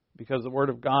 because the Word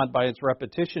of God by its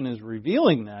repetition is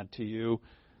revealing that to you,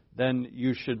 then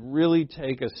you should really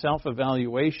take a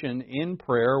self-evaluation in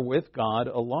prayer with God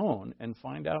alone and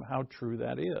find out how true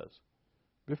that is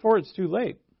before it's too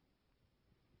late.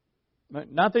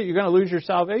 Not that you're going to lose your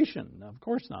salvation, of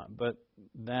course not, but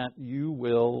that you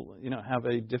will, have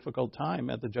a difficult time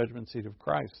at the judgment seat of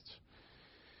Christ.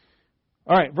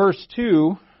 All right, verse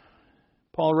 2,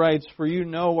 Paul writes, "For you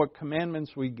know what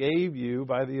commandments we gave you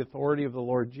by the authority of the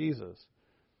Lord Jesus."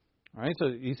 All right,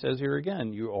 so he says here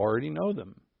again, you already know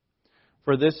them.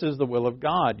 "For this is the will of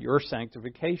God, your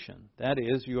sanctification. That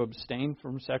is, you abstain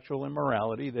from sexual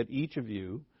immorality, that each of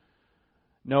you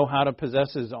know how to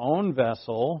possess his own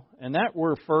vessel," and that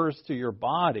refers to your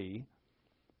body,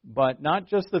 but not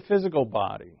just the physical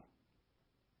body.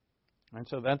 And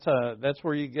so that's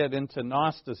where you get into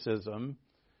Gnosticism,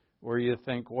 where you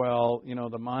think, well,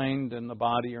 the mind and the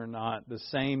body are not the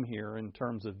same here in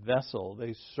terms of vessel.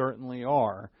 They certainly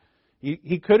are.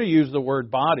 He could have used the word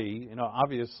body.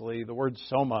 Obviously the word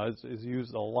soma is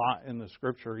used a lot in the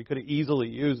Scripture. He could have easily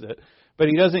used it, but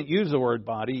he doesn't use the word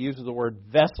body. He uses the word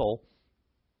vessel.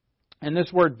 And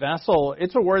this word vessel,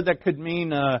 it's a word that could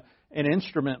mean an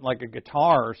instrument like a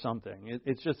guitar or something.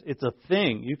 It's a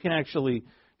thing. You can actually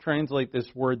translate this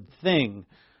word thing.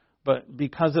 But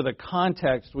because of the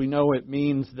context, we know it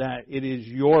means that it is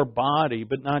your body,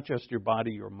 but not just your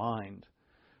body, your mind.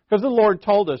 Because the Lord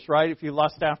told us, right, if you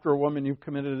lust after a woman, you've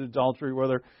committed adultery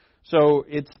with her. So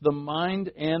it's the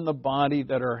mind and the body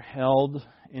that are held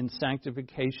in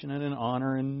sanctification and in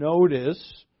honor. And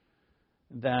notice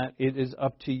that it is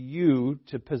up to you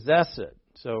to possess it.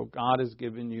 So God has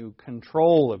given you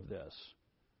control of this.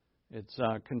 It's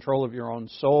control of your own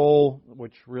soul,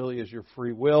 which really is your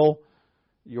free will,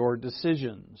 your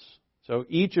decisions. So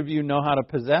each of you know how to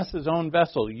possess his own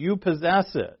vessel. You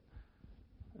possess it.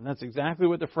 And that's exactly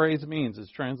what the phrase means.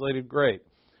 It's translated great.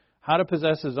 How to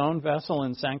possess his own vessel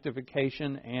in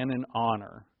sanctification and in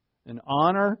honor. And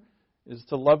honor is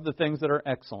to love the things that are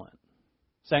excellent.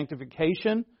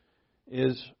 Sanctification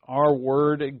is our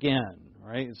word again,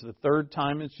 right? It's the third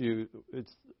time it's used.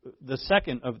 It's the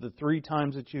second of the three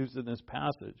times it's used in this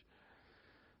passage.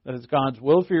 That it's God's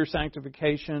will for your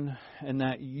sanctification and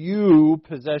that you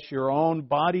possess your own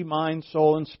body, mind,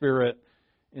 soul, and spirit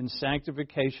in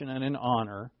sanctification and in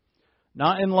honor.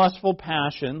 Not in lustful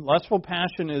passion. Lustful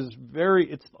passion is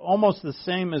it's almost the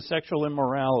same as sexual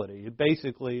immorality.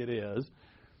 Basically it is.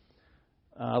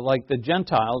 Like the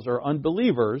Gentiles or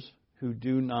unbelievers who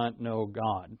do not know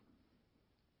God.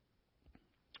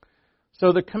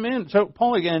 So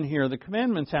Paul again here, the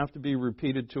commandments have to be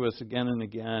repeated to us again and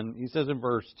again. He says in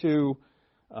verse 2,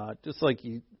 just like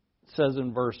he says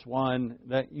in verse 1,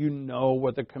 that you know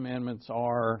what the commandments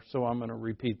are, so I'm going to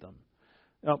repeat them.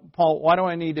 Paul, why do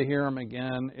I need to hear them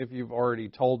again if you've already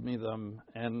told me them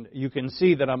and you can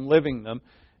see that I'm living them?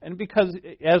 And because,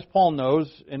 as Paul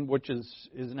knows, and which is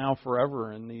now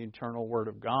forever in the eternal Word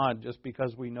of God, just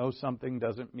because we know something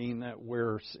doesn't mean that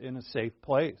we're in a safe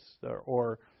place.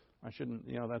 Or I shouldn't,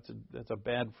 that's a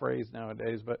bad phrase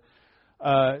nowadays, but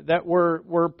that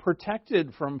we're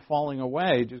protected from falling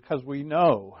away just because we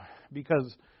know,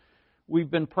 because we've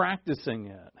been practicing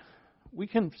it. We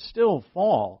can still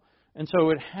fall. And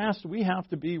so we have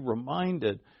to be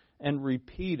reminded and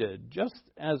repeated just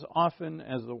as often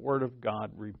as the Word of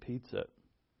God repeats it.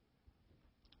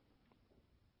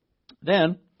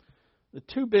 Then, the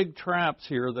two big traps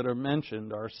here that are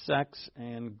mentioned are sex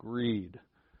and greed.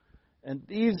 And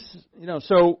these,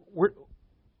 so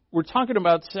we're talking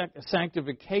about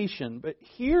sanctification, but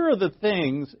here are the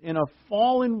things in a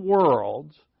fallen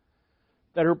world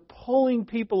that are pulling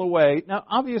people away. Now,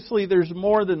 obviously, there's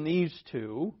more than these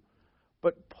two,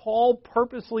 but Paul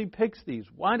purposely picks these.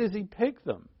 Why does he pick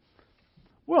them?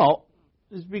 Well,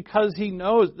 it's because he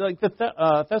knows, like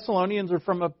the Thessalonians are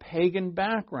from a pagan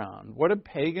background. What do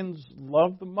pagans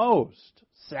love the most?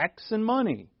 Sex and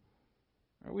money.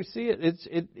 We see it.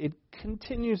 It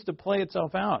continues to play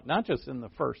itself out, not just in the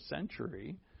first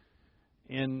century,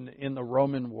 in the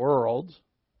Roman world,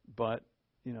 but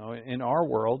in our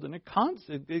world, and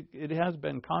it has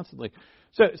been constantly.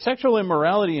 So sexual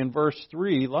immorality in verse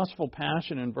 3, lustful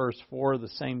passion in verse 4, the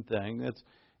same thing. It's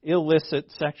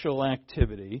illicit sexual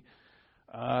activity.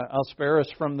 I'll spare us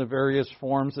from the various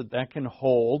forms that can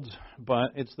hold,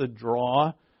 but it's the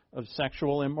draw of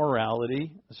sexual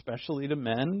immorality, especially to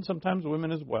men, sometimes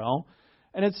women as well,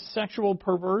 and it's sexual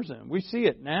perversion. We see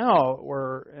it now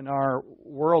where in our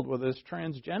world where this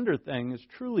transgender thing is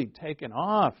truly taken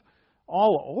off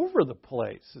all over the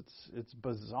place. It's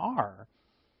bizarre.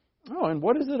 Oh, and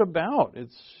what is it about?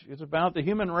 It's about the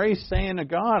human race saying to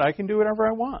God, I can do whatever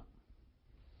I want.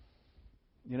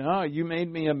 You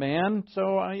made me a man,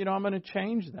 so I'm going to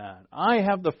change that. I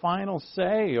have the final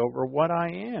say over what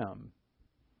I am.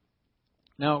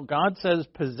 Now, God says,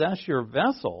 possess your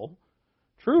vessel.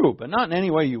 True, but not in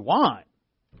any way you want.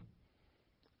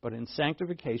 But in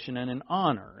sanctification and in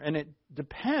honor. And it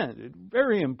depends. It's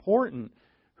very important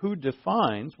who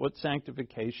defines what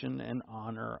sanctification and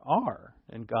honor are.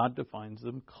 And God defines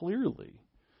them clearly.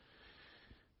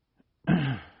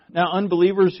 Now,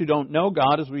 unbelievers who don't know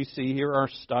God, as we see here, are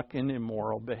stuck in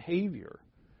immoral behavior.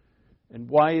 And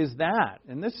why is that?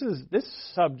 And this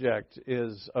subject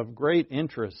is of great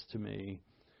interest to me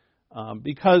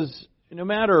because no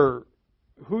matter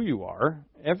who you are,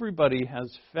 everybody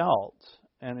has felt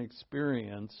and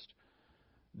experienced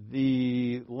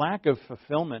the lack of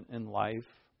fulfillment in life.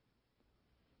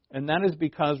 And that is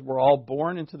because we're all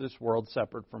born into this world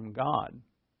separate from God.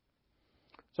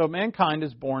 So mankind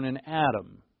is born in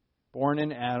Adam. Born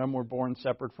in Adam, we're born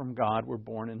separate from God. We're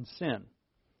born in sin.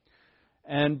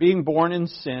 And being born in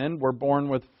sin, we're born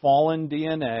with fallen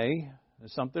DNA.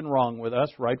 There's something wrong with us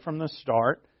right from the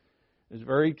start. It's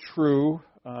very true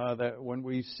that when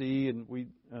we see, and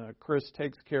Chris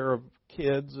takes care of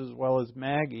kids as well as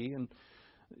Maggie, and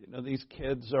these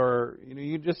kids are,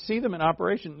 you just see them in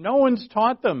operation. No one's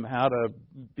taught them how to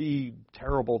be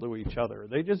terrible to each other.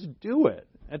 They just do it.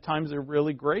 At times they're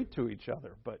really great to each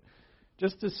other, but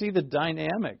just to see the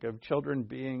dynamic of children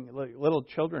being like little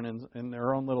children in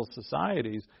their own little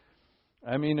societies,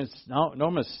 I mean, it's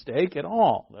no mistake at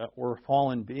all that we're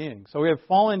fallen beings. So we have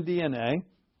fallen DNA.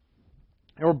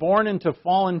 And we're born into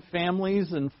fallen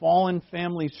families and fallen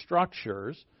family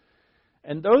structures.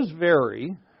 And those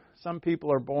vary. Some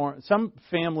people are born,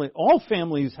 all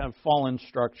families have fallen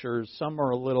structures. Some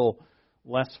are a little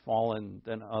less fallen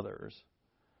than others.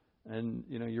 And,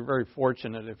 you're very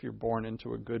fortunate if you're born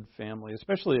into a good family,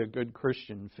 especially a good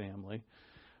Christian family.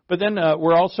 But then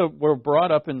we're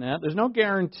brought up in that. There's no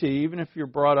guarantee, even if you're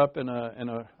brought up in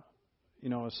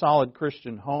a solid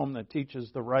Christian home that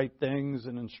teaches the right things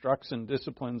and instructs and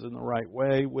disciplines in the right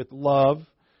way with love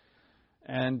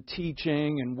and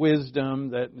teaching and wisdom,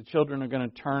 that the children are going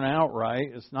to turn out right.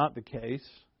 It's not the case.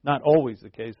 Not always the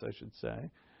case, I should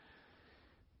say.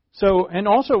 So, and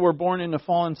also we're born into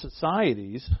fallen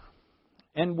societies.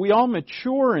 And we all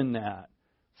mature in that.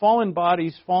 Fallen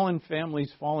bodies, fallen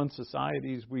families, fallen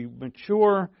societies. We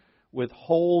mature with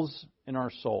holes in our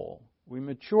soul. We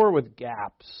mature with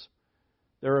gaps.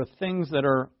 There are things that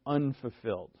are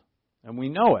unfulfilled. And we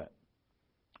know it.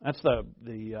 That's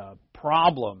the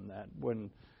problem that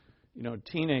when,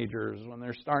 teenagers, when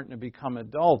they're starting to become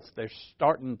adults, they're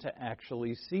starting to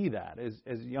actually see that.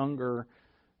 As younger,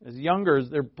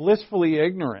 they're blissfully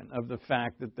ignorant of the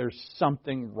fact that there's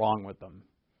something wrong with them.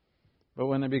 But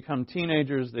when they become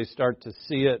teenagers, they start to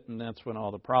see it, and that's when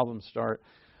all the problems start.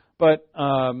 But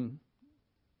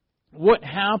what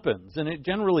happens, and it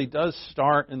generally does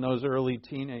start in those early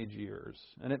teenage years,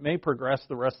 and it may progress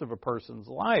the rest of a person's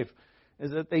life,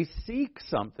 is that they seek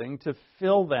something to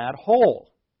fill that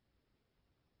hole.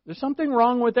 There's something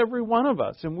wrong with every one of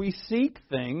us, and we seek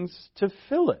things to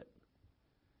fill it.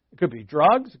 It could be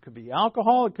drugs, it could be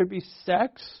alcohol, it could be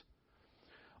sex.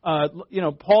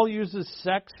 Paul uses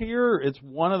sex here. It's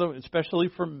one of the, especially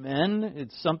for men,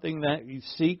 it's something that you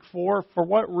seek for. For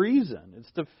what reason?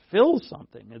 It's to fill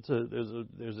something.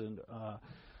 There's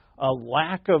a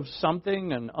lack of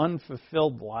something, an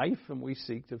unfulfilled life, and we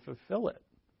seek to fulfill it.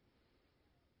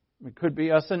 It could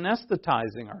be us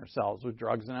anesthetizing ourselves with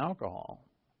drugs and alcohol,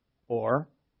 or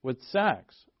with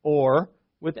sex, or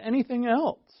with anything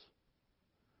else.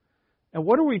 And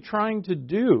what are we trying to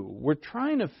do? We're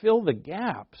trying to fill the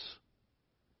gaps,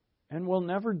 and we'll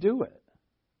never do it.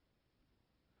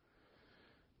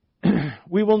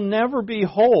 We will never be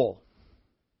whole.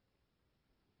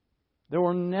 There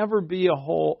will never be a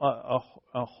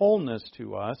wholeness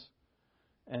to us,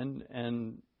 and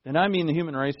I mean the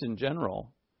human race in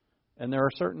general. And there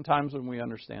are certain times when we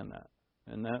understand that,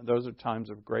 and those are times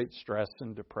of great stress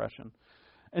and depression.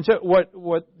 And so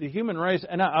what the human race,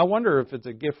 and I wonder if it's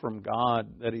a gift from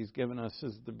God that He's given us,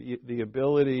 is the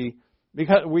ability,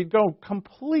 because we'd go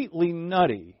completely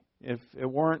nutty if it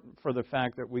weren't for the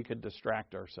fact that we could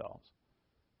distract ourselves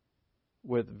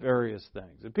with various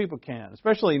things. And people can,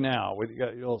 especially now, with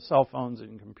cell phones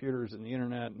and computers and the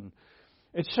internet, and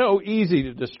it's so easy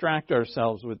to distract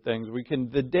ourselves with things.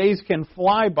 The days can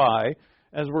fly by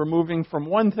as we're moving from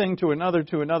one thing to another,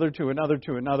 to another, to another,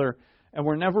 to another. And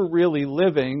we're never really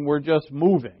living, we're just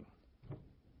moving.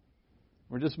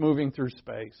 We're just moving through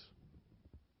space.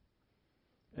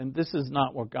 And this is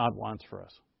not what God wants for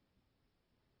us.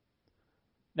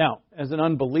 Now, as an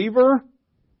unbeliever,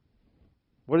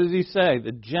 what does He say?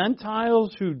 The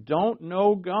Gentiles who don't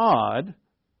know God,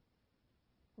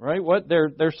 right?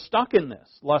 They're stuck in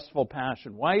this lustful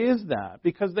passion. Why is that?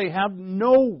 Because they have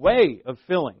no way of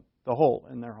filling the hole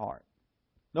in their heart.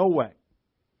 No way.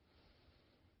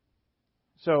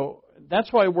 So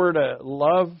that's why we're to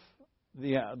love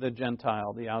the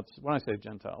Gentile, when I say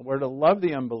Gentile, we're to love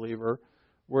the unbeliever,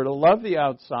 we're to love the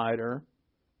outsider,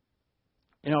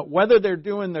 whether they're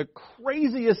doing the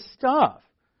craziest stuff.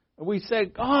 We say,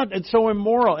 God, it's so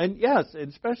immoral. And yes,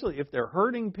 especially if they're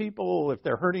hurting people, if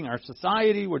they're hurting our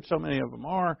society, which so many of them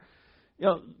are,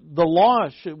 the law,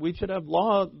 we should have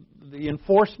law, the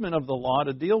enforcement of the law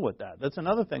to deal with that. That's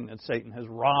another thing that Satan has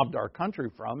robbed our country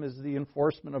from, is the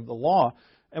enforcement of the law.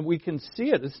 And we can see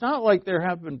it. It's not like there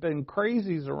haven't been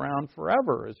crazies around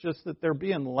forever. It's just that they're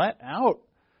being let out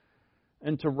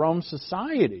into Rome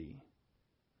society.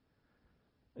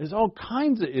 There's all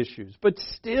kinds of issues. But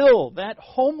still, that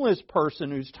homeless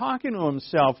person who's talking to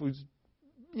himself, who's,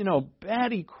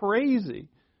 batty crazy,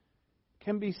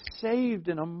 can be saved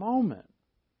in a moment.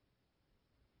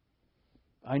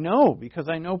 I know, because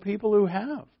I know people who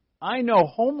have. I know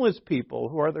homeless people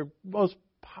who are the most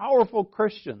powerful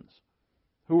Christians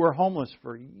who were homeless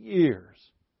for years,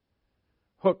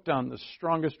 hooked on the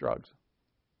strongest drugs,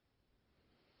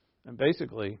 and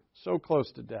basically so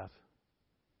close to death.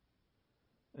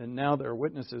 And now they're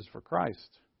witnesses for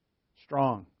Christ.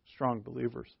 Strong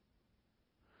believers.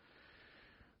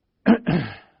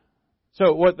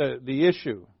 So what the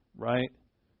issue, right,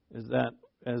 is that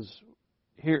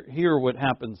here what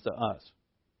happens to us.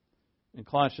 In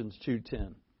Colossians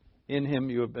 2:10, in Him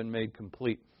you have been made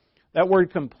complete. That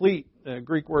word complete, the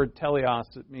Greek word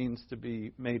teleos, it means to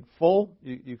be made full.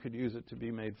 You could use it to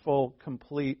be made full,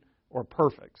 complete, or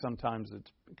perfect. Sometimes it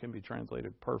can be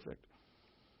translated perfect.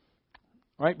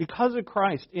 Right? Because of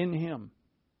Christ in Him.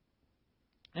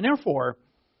 And therefore,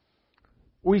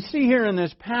 we see here in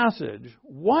this passage,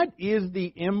 what is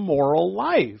the immoral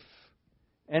life?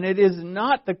 And it is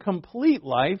not the complete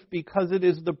life, because it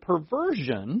is the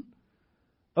perversion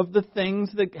of the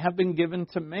things that have been given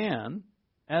to man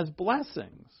as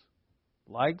blessings,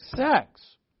 like sex.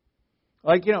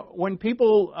 Like, when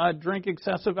people drink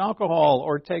excessive alcohol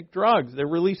or take drugs, they're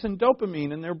releasing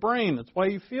dopamine in their brain. That's why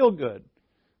you feel good.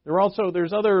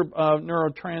 There's other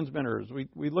neurotransmitters.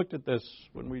 We looked at this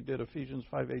when we did Ephesians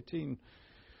 5:18.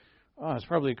 It's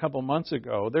probably a couple months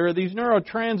ago. There are these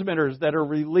neurotransmitters that are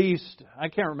released. I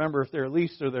can't remember if they're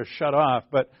released or they're shut off,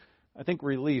 but I think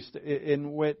released,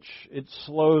 in which it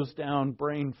slows down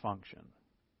brain function.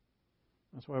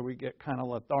 That's why we get kind of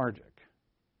lethargic.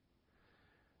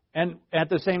 And at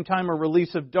the same time, a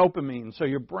release of dopamine. So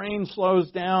your brain slows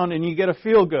down and you get a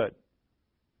feel good.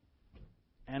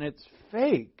 And it's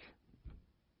fake.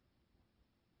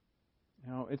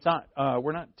 It's not.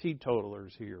 We're not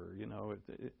teetotalers here.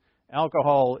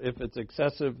 Alcohol, if it's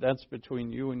excessive, that's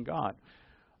between you and God.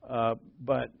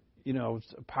 But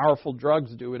powerful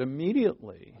drugs do it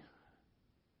immediately,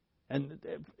 and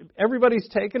everybody's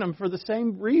taking them for the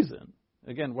same reason.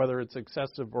 Again, whether it's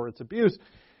excessive or it's abuse,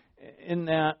 in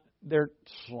that they're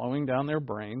slowing down their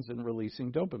brains and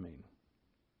releasing dopamine.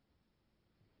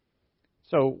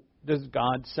 So, does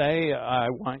God say, I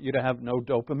want you to have no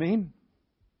dopamine?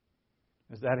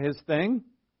 Is that His thing?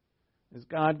 Is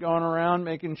God going around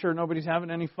making sure nobody's having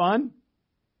any fun?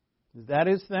 Is that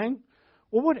His thing?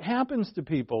 Well, what happens to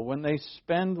people when they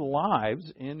spend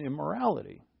lives in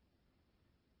immorality?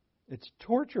 It's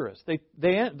torturous.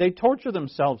 They torture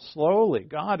themselves slowly.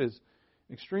 God is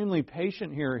extremely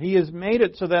patient here. He has made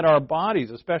it so that our bodies,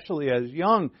 especially as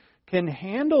young, can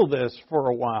handle this for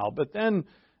a while, but then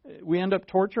we end up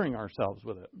torturing ourselves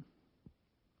with it.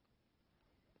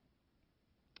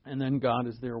 And then God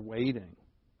is there waiting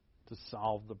to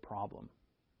solve the problem.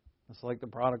 It's like the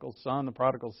prodigal son. The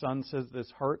prodigal son says, this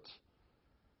hurts.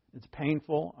 It's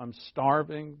painful. I'm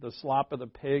starving. The slop of the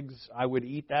pigs, I would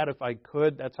eat that if I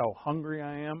could. That's how hungry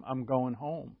I am. I'm going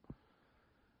home.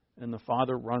 And the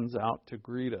father runs out to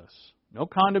greet us. No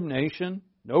condemnation,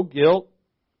 no guilt.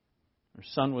 Our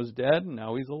son was dead, and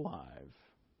now he's alive.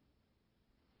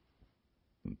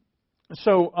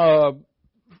 So,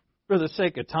 for the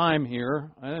sake of time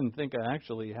here, I didn't think I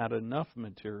actually had enough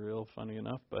material, funny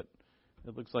enough, but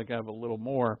it looks like I have a little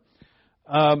more.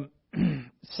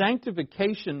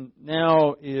 Sanctification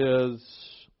now is,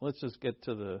 let's just get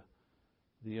to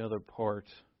the other part.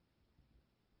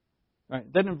 All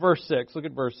right, then in verse 6, look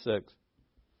at verse 6.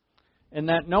 And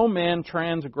that no man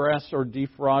transgress or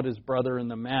defraud his brother in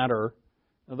the matter.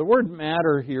 Now, the word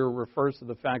matter here refers to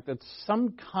the fact that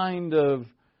some kind of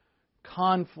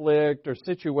conflict or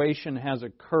situation has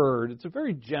occurred. It's a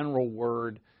very general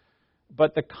word,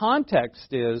 but the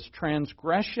context is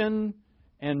transgression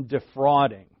and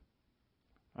defrauding.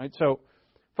 Right? So,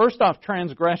 first off,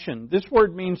 transgression. This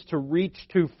word means to reach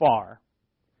too far.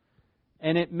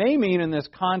 And it may mean in this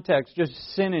context just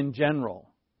sin in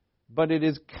general, but it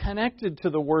is connected to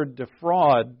the word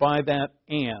defraud by that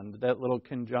little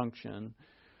conjunction.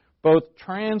 Both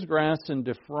transgress and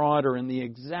defraud are in the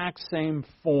exact same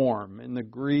form in the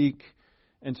Greek.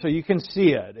 And so you can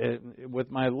see it.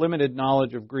 With my limited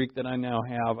knowledge of Greek that I now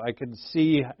have, I can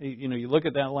see, you look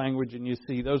at that language and you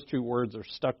see those two words are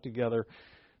stuck together.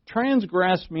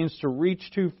 Transgress means to reach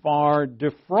too far.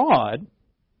 Defraud,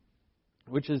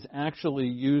 which is actually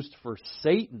used for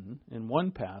Satan in one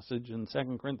passage in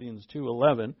 2 Corinthians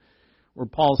 2:11, where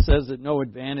Paul says that no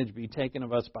advantage be taken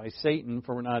of us by Satan,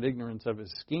 for we're not ignorant of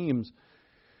his schemes.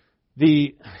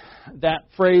 That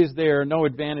phrase there, no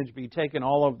advantage be taken,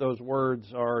 all of those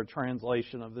words are a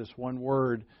translation of this one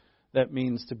word that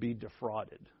means to be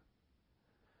defrauded.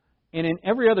 And in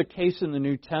every other case in the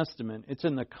New Testament, it's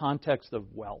in the context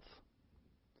of wealth.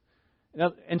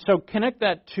 Now, and so connect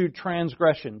that to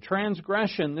transgression.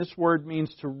 Transgression, this word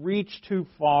means to reach too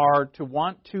far, to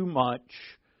want too much.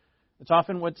 It's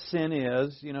often what sin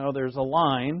is. There's a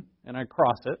line, and I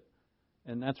cross it.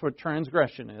 And that's what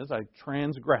transgression is. I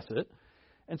transgress it.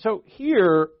 And so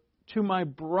here, to my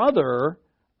brother,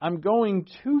 I'm going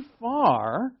too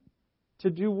far to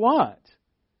do what?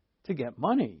 To get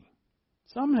money.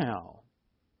 Somehow.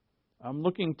 I'm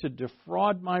looking to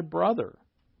defraud my brother.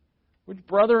 Which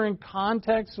brother in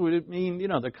context would it mean?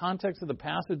 The context of the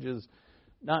passage is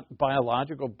not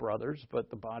biological brothers, but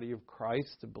the body of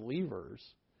Christ, the believers.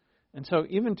 And so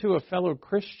even to a fellow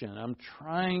Christian, I'm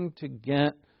trying to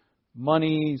get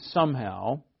money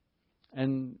somehow.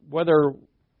 And whether,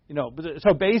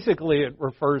 so basically it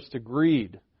refers to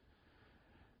greed.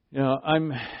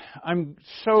 I'm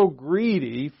so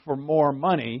greedy for more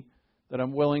money that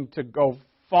I'm willing to go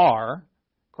far,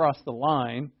 cross the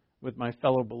line with my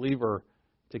fellow believer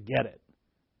to get it.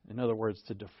 In other words,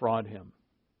 to defraud him.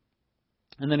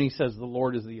 And then he says, the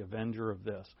Lord is the avenger of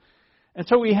this. And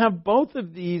so we have both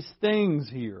of these things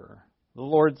here. The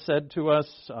Lord said to us,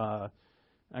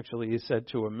 he said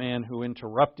to a man who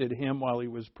interrupted him while he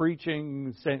was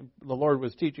preaching, the Lord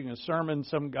was teaching a sermon,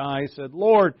 some guy said,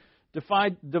 Lord,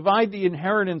 divide the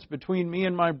inheritance between me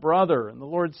and my brother. And the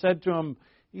Lord said to him,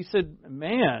 he said,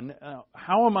 man,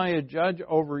 how am I a judge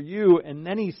over you? And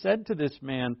then he said to this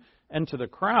man and to the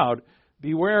crowd,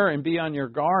 beware and be on your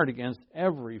guard against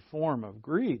every form of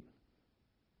greed.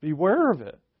 Beware of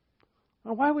it.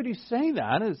 Well, why would he say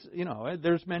that?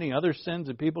 There's many other sins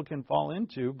that people can fall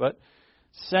into, but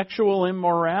sexual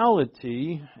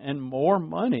immorality and more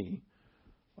money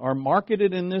are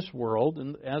marketed in this world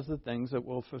as the things that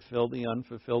will fulfill the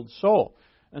unfulfilled soul.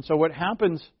 And so what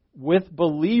happens with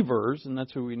believers, and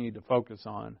that's who we need to focus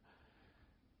on,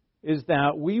 is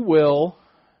that we will,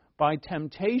 by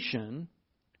temptation,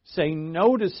 say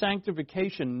no to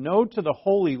sanctification, no to the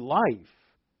holy life,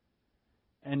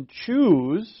 and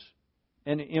choose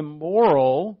an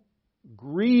immoral,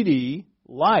 greedy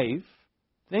life,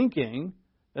 thinking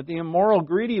that the immoral,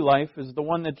 greedy life is the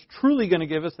one that's truly going to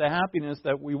give us the happiness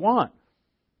that we want.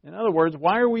 In other words,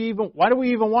 why do we even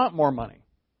want more money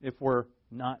if we're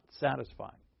not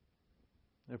satisfied?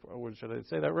 Should I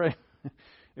say that right?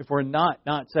 If we're not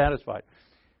satisfied.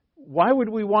 Why would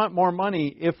we want more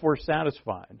money if we're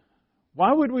satisfied?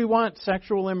 Why would we want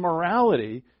sexual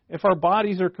immorality if our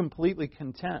bodies are completely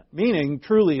content? Meaning,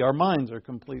 truly, our minds are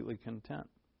completely content.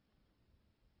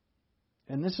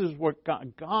 And this is what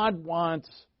God wants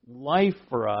life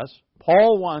for us.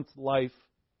 Paul wants life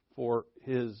for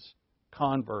his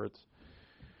converts,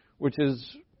 which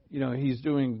is, he's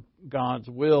doing God's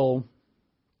will.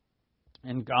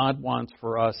 And God wants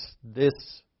for us this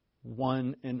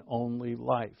one and only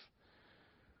life.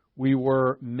 We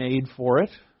were made for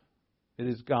it. It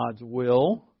is God's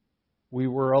will. We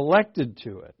were elected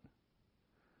to it.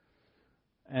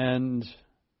 And,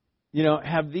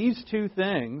 have these two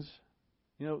things,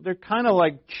 they're kind of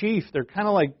like chief. They're kind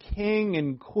of like king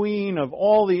and queen of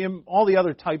all the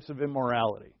other types of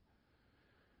immorality.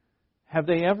 Have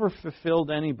they ever fulfilled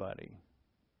anybody?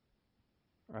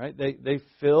 Right? They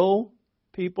fill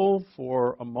people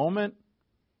for a moment.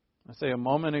 I say a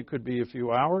moment, it could be a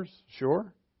few hours,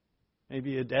 sure.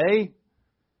 Maybe a day.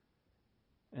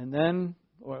 And then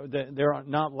they're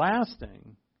not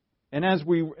lasting. And as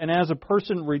a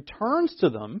person returns to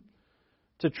them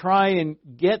to try and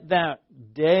get that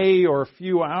day or a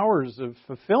few hours of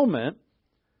fulfillment,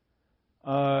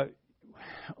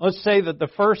 let's say that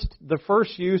the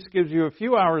first use gives you a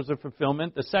few hours of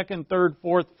fulfillment. The second, third,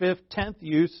 fourth, fifth, 10th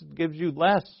use gives you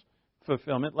less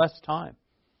fulfillment, less time,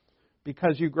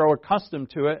 because you grow accustomed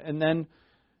to it, and then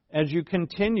as you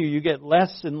continue, you get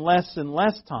less and less and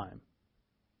less time.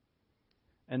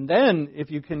 And then,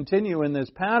 if you continue in this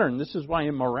pattern, this is why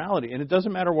immorality, and it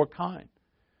doesn't matter what kind,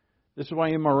 this is why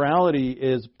immorality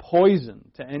is poison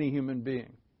to any human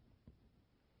being,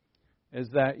 is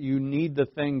that you need the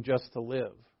thing just to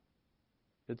live.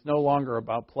 It's no longer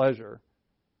about pleasure.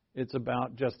 It's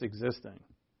about just existing.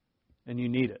 And you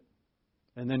need it.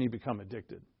 And then you become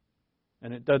addicted.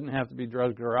 And it doesn't have to be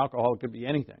drugs or alcohol. It could be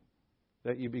anything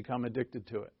that you become addicted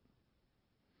to it.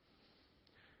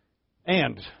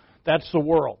 And that's the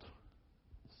world.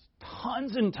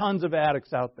 Tons and tons of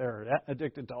addicts out there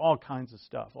addicted to all kinds of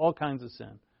stuff, all kinds of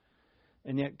sin.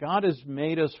 And yet God has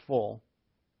made us full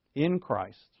in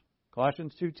Christ,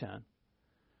 Colossians 2:10,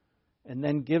 and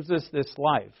then gives us this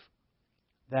life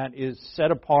that is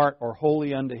set apart or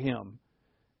holy unto Him,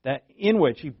 that in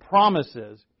which He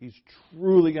promises He's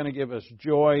truly going to give us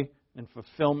joy and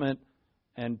fulfillment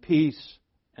and peace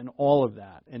and all of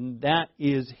that. And that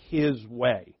is His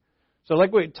way. So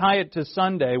like we tie it to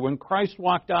Sunday, when Christ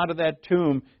walked out of that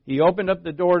tomb, He opened up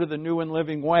the door to the new and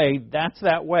living way. That's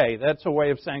that way. That's a way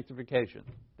of sanctification.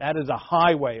 That is a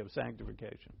highway of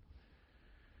sanctification.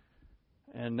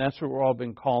 And that's what we're all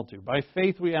been called to. By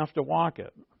faith, we have to walk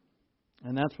it.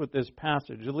 And that's what this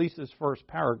passage, at least this first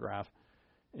paragraph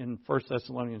in 1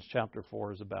 Thessalonians chapter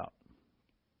 4 is about.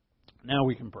 Now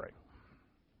we can pray.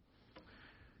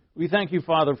 We thank you,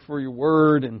 Father, for your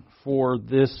word and for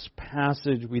this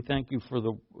passage. We thank you for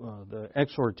the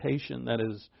exhortation that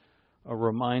is a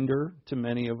reminder to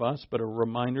many of us, but a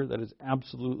reminder that is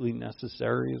absolutely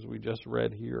necessary, as we just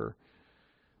read here.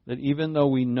 That even though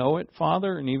we know it,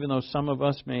 Father, and even though some of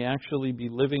us may actually be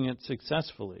living it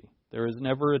successfully, there is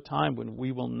never a time when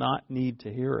we will not need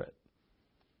to hear it.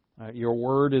 Your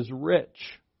word is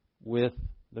rich with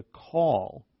the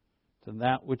call to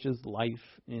that which is life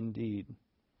indeed.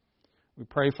 We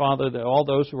pray, Father, that all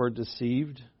those who are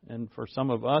deceived, and for some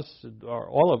of us, or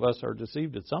all of us are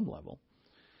deceived at some level,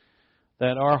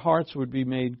 that our hearts would be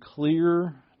made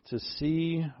clear to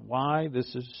see why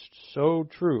this is so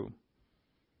true,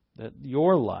 that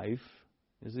your life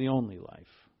is the only life.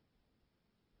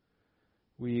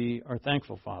 We are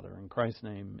thankful, Father. In Christ's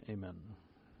name, amen.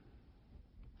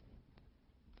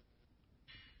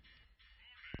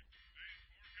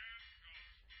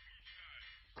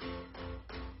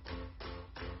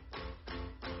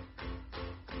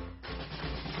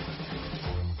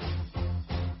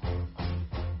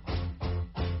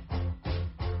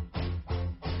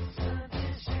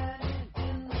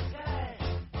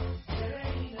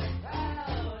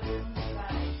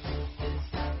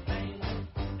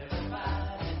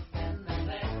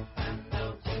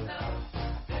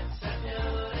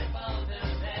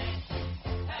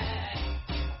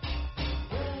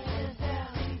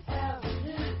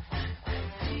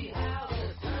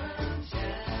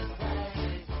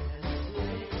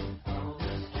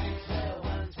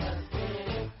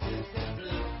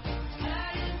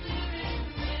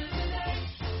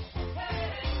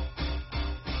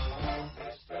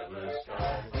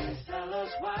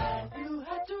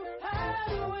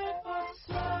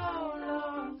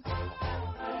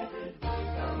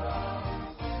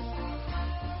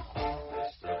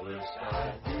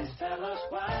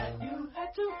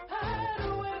 get to heaven.